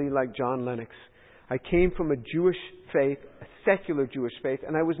extensively like John Lennox. I came from a Jewish faith, a secular Jewish faith,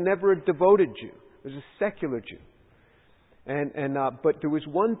 and I was never a devoted Jew. I was a secular Jew. But there was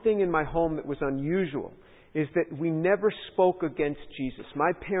one thing in my home that was unusual, is that we never spoke against Jesus.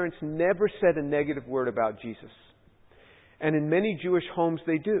 My parents never said a negative word about Jesus. And in many Jewish homes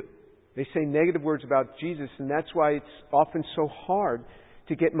they do. They say negative words about Jesus, and that's why it's often so hard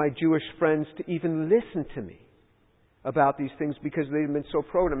to get my Jewish friends to even listen to me about these things, because they've been so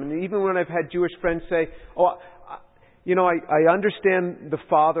pro to them. And even when I've had Jewish friends say, I understand the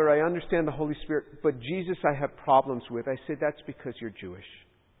Father, I understand the Holy Spirit, but Jesus I have problems with. I say, that's because you're Jewish.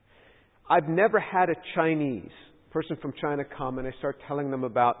 I've never had a Chinese person from China come and I start telling them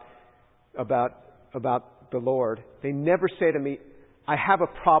about the Lord. They never say to me, I have a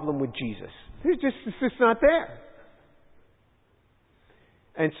problem with Jesus. It's just not there.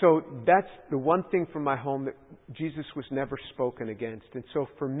 And so that's the one thing from my home, that Jesus was never spoken against. And so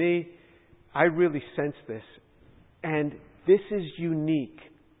for me, I really sense this. And this is unique.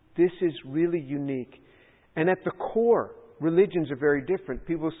 This is really unique. And at the core, religions are very different.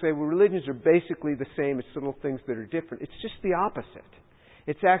 People say, well, religions are basically the same. It's little things that are different. It's just the opposite.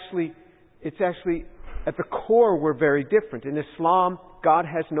 It's actually at the core, we're very different. In Islam, God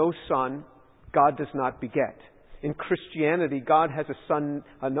has no son. God does not beget. In Christianity, God has a son,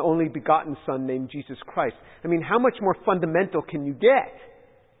 an only begotten Son named Jesus Christ. I mean, how much more fundamental can you get?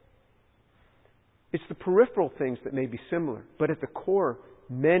 It's the peripheral things that may be similar, but at the core,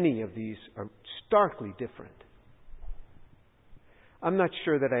 many of these are starkly different. I'm not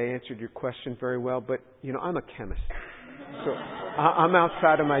sure that I answered your question very well, but, I'm a chemist. So I'm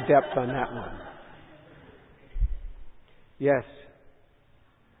outside of my depth on that one. Yes.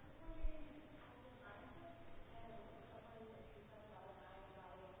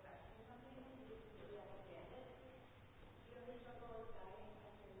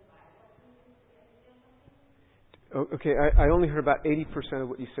 Okay, I only heard about 80% of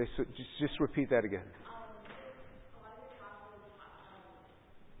what you say, so just repeat that again.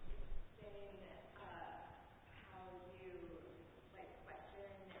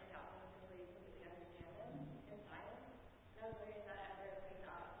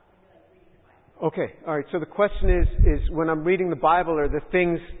 Okay, all right. So the question is when I'm reading the Bible, are the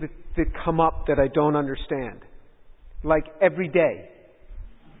things that come up that I don't understand, like every day.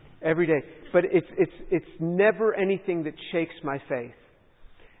 But it's never anything that shakes my faith.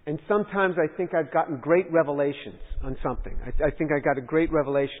 And sometimes I think I've gotten great revelations on something. I think I got a great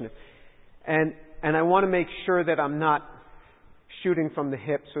revelation, and I want to make sure that I'm not shooting from the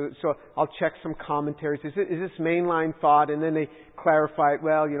hip. So I'll check some commentaries. Is this mainline thought? And then they clarify it.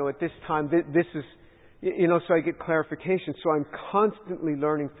 Well, at this time, this is, so I get clarification. So I'm constantly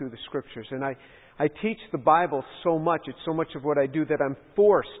learning through the Scriptures. And I teach the Bible so much. It's so much of what I do that I'm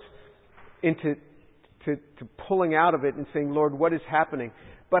forced into to pulling out of it and saying, Lord, what is happening?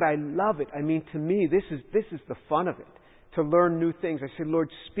 But I love it. I mean, to me, this is the fun of it, to learn new things. I say, Lord,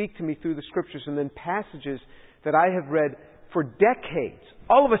 speak to me through the Scriptures. And then passages that I have read for decades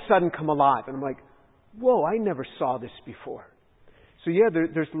all of a sudden come alive. And I'm like, whoa, I never saw this before. So yeah,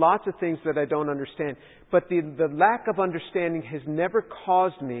 there's lots of things that I don't understand. But the lack of understanding has never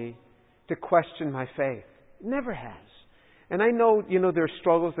caused me to question my faith. It never has. And I know, there are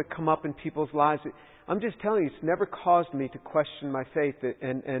struggles that come up in people's lives. I'm just telling you, it's never caused me to question my faith.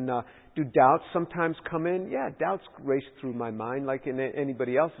 And do doubts sometimes come in? Yeah, doubts race through my mind like in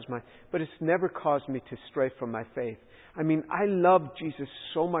anybody else's mind. But it's never caused me to stray from my faith. I mean, I love Jesus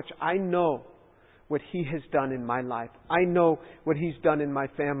so much. I know what He has done in my life. I know what He's done in my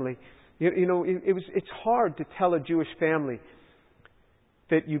family. It's hard to tell a Jewish family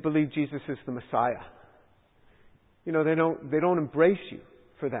that you believe Jesus is the Messiah. They don't embrace you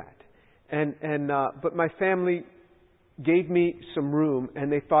for that. But my family gave me some room,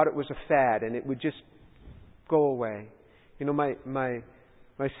 and they thought it was a fad, and it would just go away.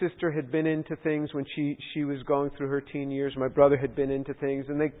 My sister had been into things when she was going through her teen years. My brother had been into things,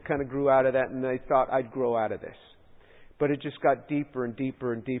 and they kind of grew out of that, and they thought I'd grow out of this. But it just got deeper and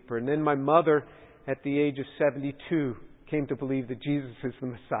deeper and deeper. And then my mother, at the age of 72, came to believe that Jesus is the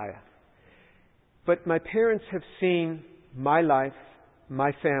Messiah. But my parents have seen my life,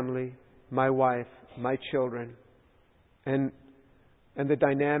 my family, my wife, my children, and the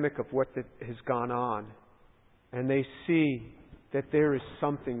dynamic of what has gone on. And they see that there is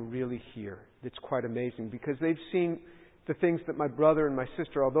something really here that's quite amazing, because they've seen the things that my brother and my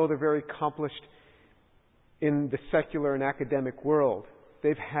sister, although they're very accomplished in the secular and academic world,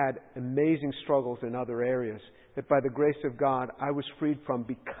 they've had amazing struggles in other areas that by the grace of God I was freed from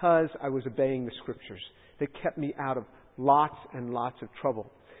because I was obeying the Scriptures. They kept me out of lots and lots of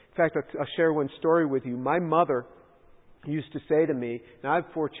trouble. In fact, I'll share one story with you. My mother used to say to me, now I have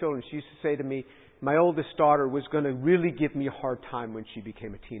 4 children, she used to say to me, my oldest daughter was going to really give me a hard time when she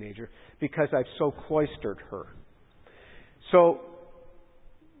became a teenager because I've so cloistered her. So,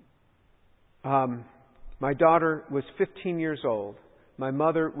 my daughter was 15 years old. My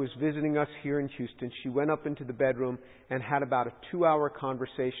mother was visiting us here in Houston. She went up into the bedroom and had about a 2-hour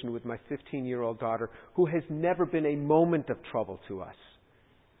conversation with my 15-year-old daughter, who has never been a moment of trouble to us.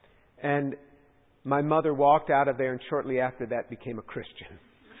 And my mother walked out of there and shortly after that became a Christian.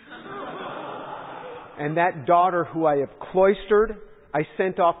 And that daughter who I have cloistered, I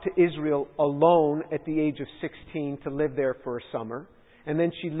sent off to Israel alone at the age of 16 to live there for a summer. And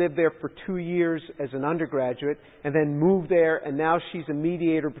then she lived there for 2 years as an undergraduate and then moved there. And now she's a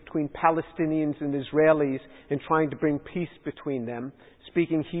mediator between Palestinians and Israelis and trying to bring peace between them,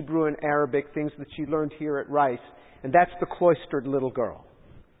 speaking Hebrew and Arabic, things that she learned here at Rice. And that's the cloistered little girl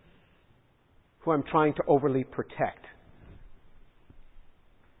who I'm trying to overly protect.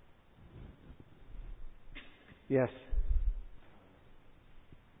 Yes.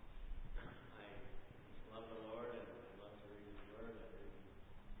 I love the Lord and I love to read His Word.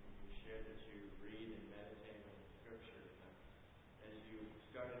 And you shared that you read and meditate on the Scriptures. As you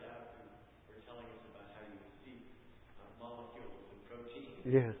started out, you were telling us about how you see molecules and proteins.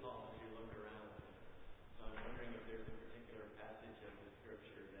 Yeah. As you look around. So I'm wondering if there's a particular passage of the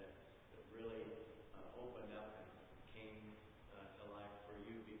Scripture that really opened up and came to life for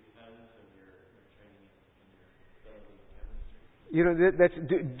you because of your training in your ability in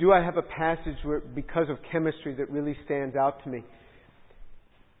chemistry. Do I have a passage because of chemistry that really stands out to me?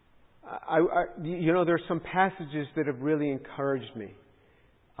 There are some passages that have really encouraged me.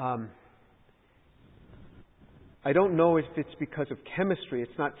 I don't know if it's because of chemistry.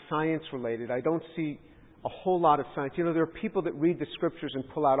 It's not science related. I don't see a whole lot of science. You know, there are people that read the Scriptures and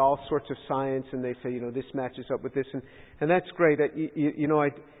pull out all sorts of science, and they say, you know, this matches up with this, and that's great.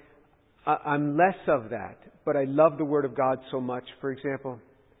 I'm less of that, but I love the Word of God so much. For example,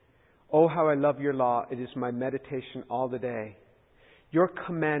 oh, how I love your law. It is my meditation all the day. Your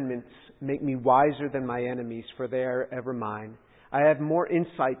commandments make me wiser than my enemies, for they are ever mine. I have more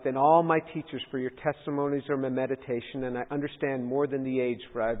insight than all my teachers, for your testimonies are my meditation, and I understand more than the age,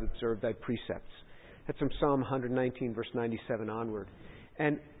 for I have observed thy precepts. That's from Psalm 119, verse 97 onward.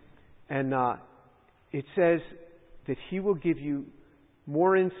 And it says that He will give you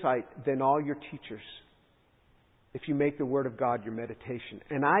more insight than all your teachers if you make the Word of God your meditation.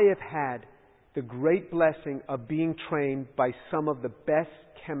 And I have had the great blessing of being trained by some of the best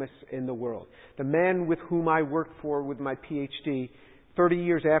chemists in the world. The man with whom I worked for with my PhD, 30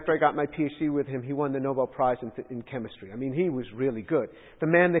 years after I got my PhD with him, he won the Nobel Prize in chemistry. I mean, he was really good. The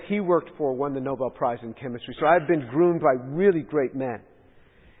man that he worked for won the Nobel Prize in chemistry. So I've been groomed by really great men.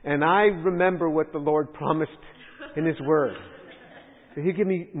 And I remember what the Lord promised in His Word. That He'd give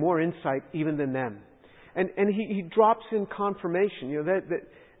me more insight even than them. And He drops in confirmation. You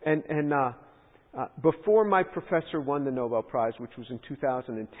know, before my professor won the Nobel Prize, which was in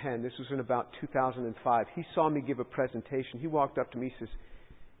 2010, this was in about 2005, he saw me give a presentation. He walked up to me,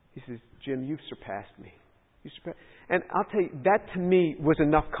 he says, Jim, you've surpassed me. And I'll tell you, that to me was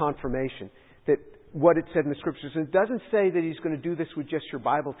enough confirmation that what it said in the Scriptures. And it doesn't say that He's going to do this with just your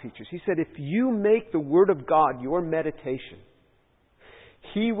Bible teachers. He said, if you make the Word of God your meditation,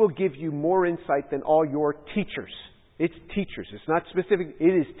 He will give you more insight than all your teachers. It's teachers. It's not specific. It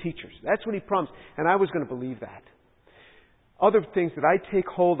is teachers. That's what He promised. And I was going to believe that. Other things that I take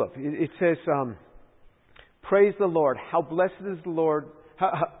hold of. It says, praise the Lord. How blessed is the Lord.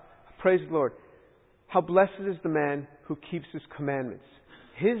 Praise the Lord. How blessed is the man who keeps His commandments.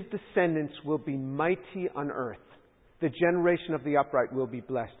 His descendants will be mighty on earth. The generation of the upright will be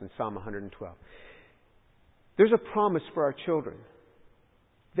blessed in Psalm 112. There's a promise for our children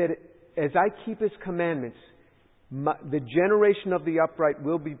that as I keep His commandments, the generation of the upright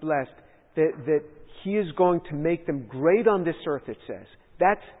will be blessed, that He is going to make them great on this earth, it says.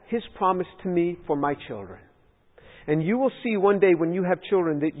 That's His promise to me for my children. And you will see one day when you have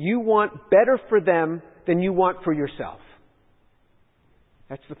children that you want better for them than you want for yourself.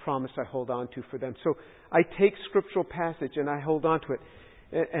 That's the promise I hold on to for them. So I take scriptural passage and I hold on to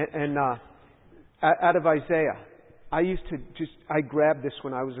it. And out of Isaiah, I grabbed this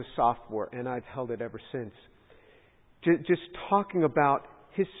when I was a sophomore, and I've held it ever since. Just talking about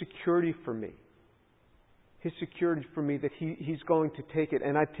His security for me. His security for me, that He's going to take it.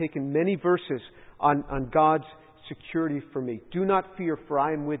 And I've taken many verses on God's security for me. Do not fear, for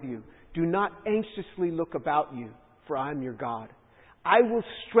I am with you. Do not anxiously look about you, for I am your God. I will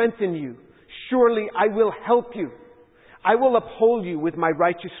strengthen you. Surely I will help you. I will uphold you with my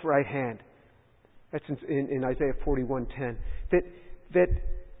righteous right hand. That's in Isaiah 41:10. That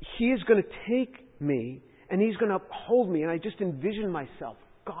He is going to take me and He's going to uphold me. And I just envision myself,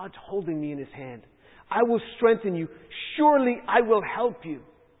 God's holding me in His hand. I will strengthen you. Surely I will help you.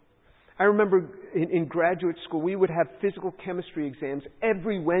 I remember in graduate school, we would have physical chemistry exams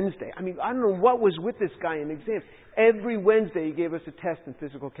every Wednesday. I mean, I don't know what was with this guy in exams. Every Wednesday he gave us a test in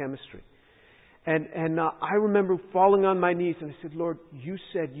physical chemistry. And I remember falling on my knees and I said, Lord, you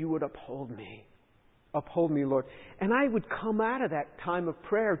said you would uphold me. Uphold me, Lord. And I would come out of that time of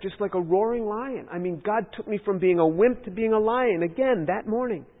prayer just like a roaring lion. I mean, God took me from being a wimp to being a lion again that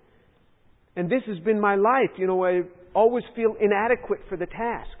morning. And this has been my life. You know, I always feel inadequate for the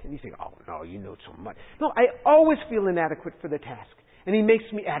task. And you think, oh, no, you know so much. No, I always feel inadequate for the task. And He makes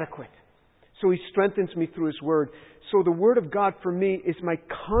me adequate. So He strengthens me through His Word. So the Word of God for me is my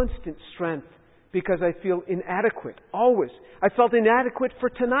constant strength, because I feel inadequate, always. I felt inadequate for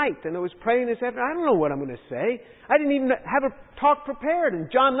tonight, and I was praying this afternoon. I don't know what I'm going to say. I didn't even have a talk prepared, and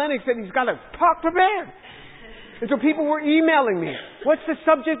John Lennox said he's got a talk prepared. And so people were emailing me, what's the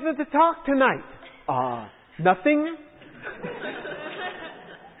subject of the talk tonight? Nothing.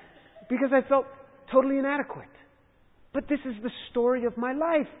 Because I felt totally inadequate. But this is the story of my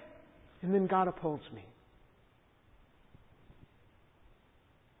life. And then God upholds me.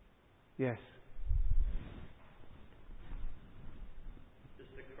 Yes. Is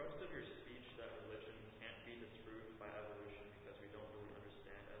the crux of your speech that religion can't be disproved by evolution because we don't really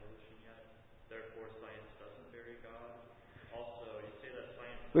understand evolution yet? Therefore, science doesn't bury God. Also, you say that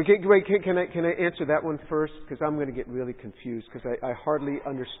science... Can I answer that one first? Because I'm going to get really confused because I hardly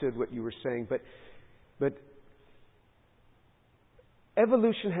understood what you were saying. But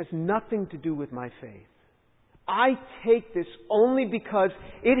evolution has nothing to do with my faith. I take this only because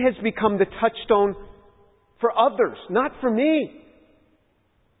it has become the touchstone for others, not for me.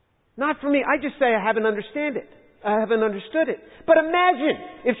 Not for me. I just say I haven't understood it. But imagine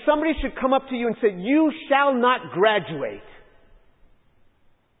if somebody should come up to you and say, you shall not graduate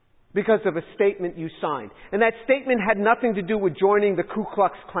because of a statement you signed. And that statement had nothing to do with joining the Ku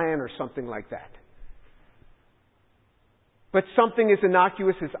Klux Klan or something like that. But something as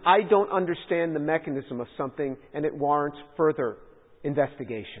innocuous as I don't understand the mechanism of something and it warrants further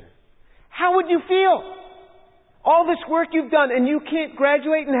investigation. How would you feel? All this work you've done and you can't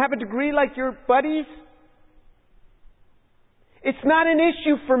graduate and have a degree like your buddies? It's not an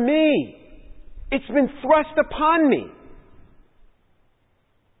issue for me. It's been thrust upon me.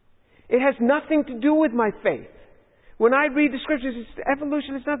 It has nothing to do with my faith. When I read the scriptures, it's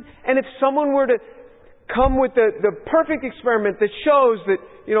evolution. It's not. And if someone were to come with the perfect experiment that shows that,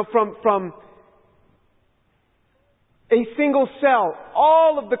 from a single cell,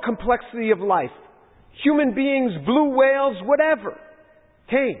 all of the complexity of life, human beings, blue whales, whatever,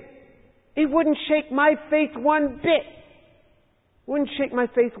 came, it wouldn't shake my faith one bit. Wouldn't shake my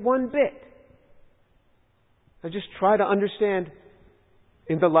faith one bit. I just try to understand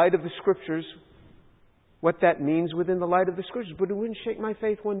in the light of the Scriptures what that means within the light of the Scriptures, but it wouldn't shake my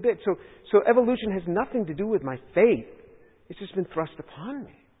faith one bit. So evolution has nothing to do with my faith. It's just been thrust upon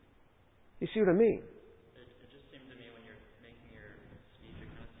me. You see what I mean? It just seemed to me when you're making your speech, it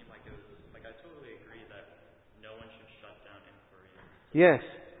kind of seemed like it was, like I totally agree that no one should shut down inquiry. Yes.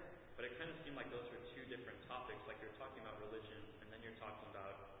 But it kind of seemed like those were two different topics. Like you're talking about religion, and then you're talking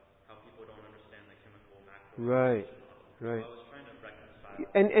about how people don't understand the chemical macro. Right. Right. So I was trying to reconcile.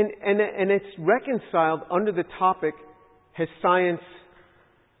 And it's reconciled under the topic, has science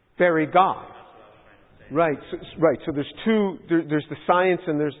buried God? Right. So there's two. There's the science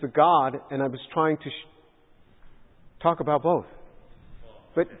and there's the God, and I was trying to talk about both.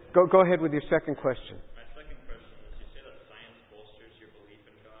 But go ahead with your second question. My second question is: you say that science bolsters your belief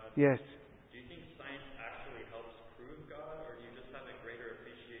in God. Yes. Do you think science actually helps prove God, or do you just have a greater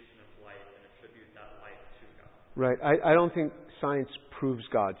appreciation of life and attribute that life to God? Right. I don't think science proves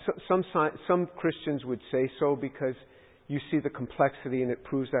God. Some Christians would say so because you see the complexity and it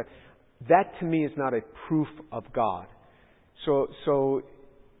proves that. That to me is not a proof of God. So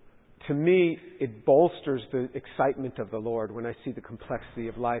to me, it bolsters the excitement of the Lord when I see the complexity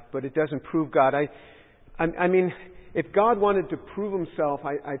of life, but it doesn't prove God. I mean, if God wanted to prove Himself,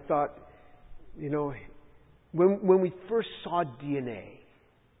 I thought, when we first saw DNA,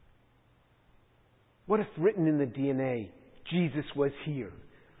 what if written in the DNA, Jesus was here?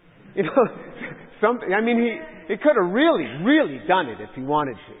 He could have really done it if He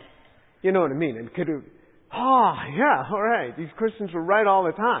wanted to. You know what I mean? And could have, all right, these Christians were right all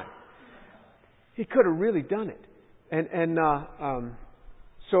the time. He could have really done it.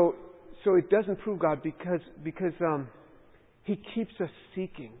 So it doesn't prove God because He keeps us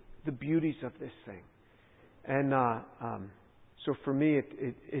seeking the beauties of this thing. And so for me,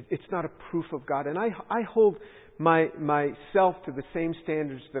 it's not a proof of God. And I hold myself to the same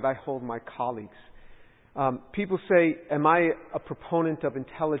standards that I hold my colleagues. People say, am I a proponent of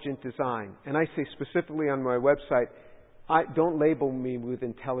intelligent design? And I say specifically on my website, don't label me with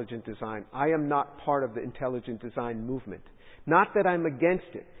intelligent design. I am not part of the intelligent design movement. Not that I'm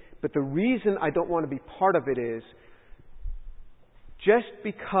against it, but the reason I don't want to be part of it is just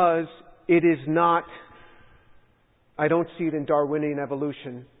because it is not, I don't see it in Darwinian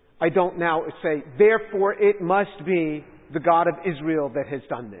evolution, I don't now say, therefore it must be the God of Israel that has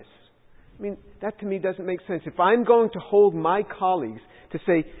done this. I mean, that to me doesn't make sense. If I'm going to hold my colleagues to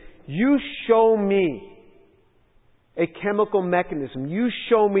say, you show me a chemical mechanism, you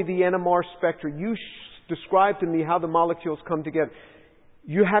show me the NMR spectra, you describe to me how the molecules come together,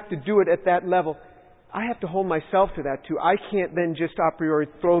 you have to do it at that level. I have to hold myself to that too. I can't then just a priori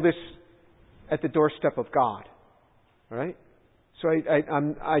throw this at the doorstep of God. All right? So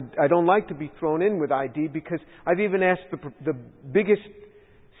I don't like to be thrown in with ID because I've even asked the biggest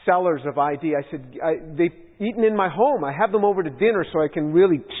sellers of ID. I said, they've eaten in my home. I have them over to dinner so I can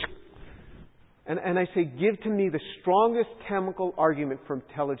really... And I say, give to me the strongest chemical argument for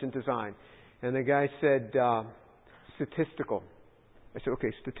intelligent design. And the guy said, statistical. I said,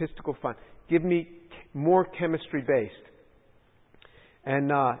 okay, statistical, fine. Give me more chemistry-based.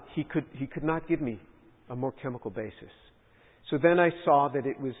 And he could not give me a more chemical basis. So then I saw that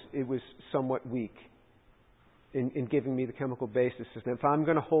it was somewhat weak in giving me the chemical basis. And if I'm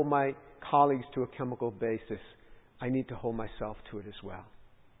going to hold my colleagues to a chemical basis, I need to hold myself to it as well.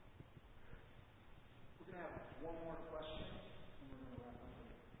 We're going to have one more question, and we're going to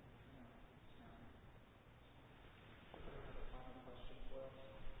wrap up. Final question for us.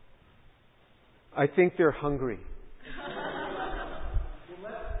 I think they're hungry.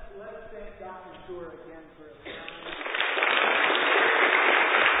 Well, let's thank Dr. Stewart again.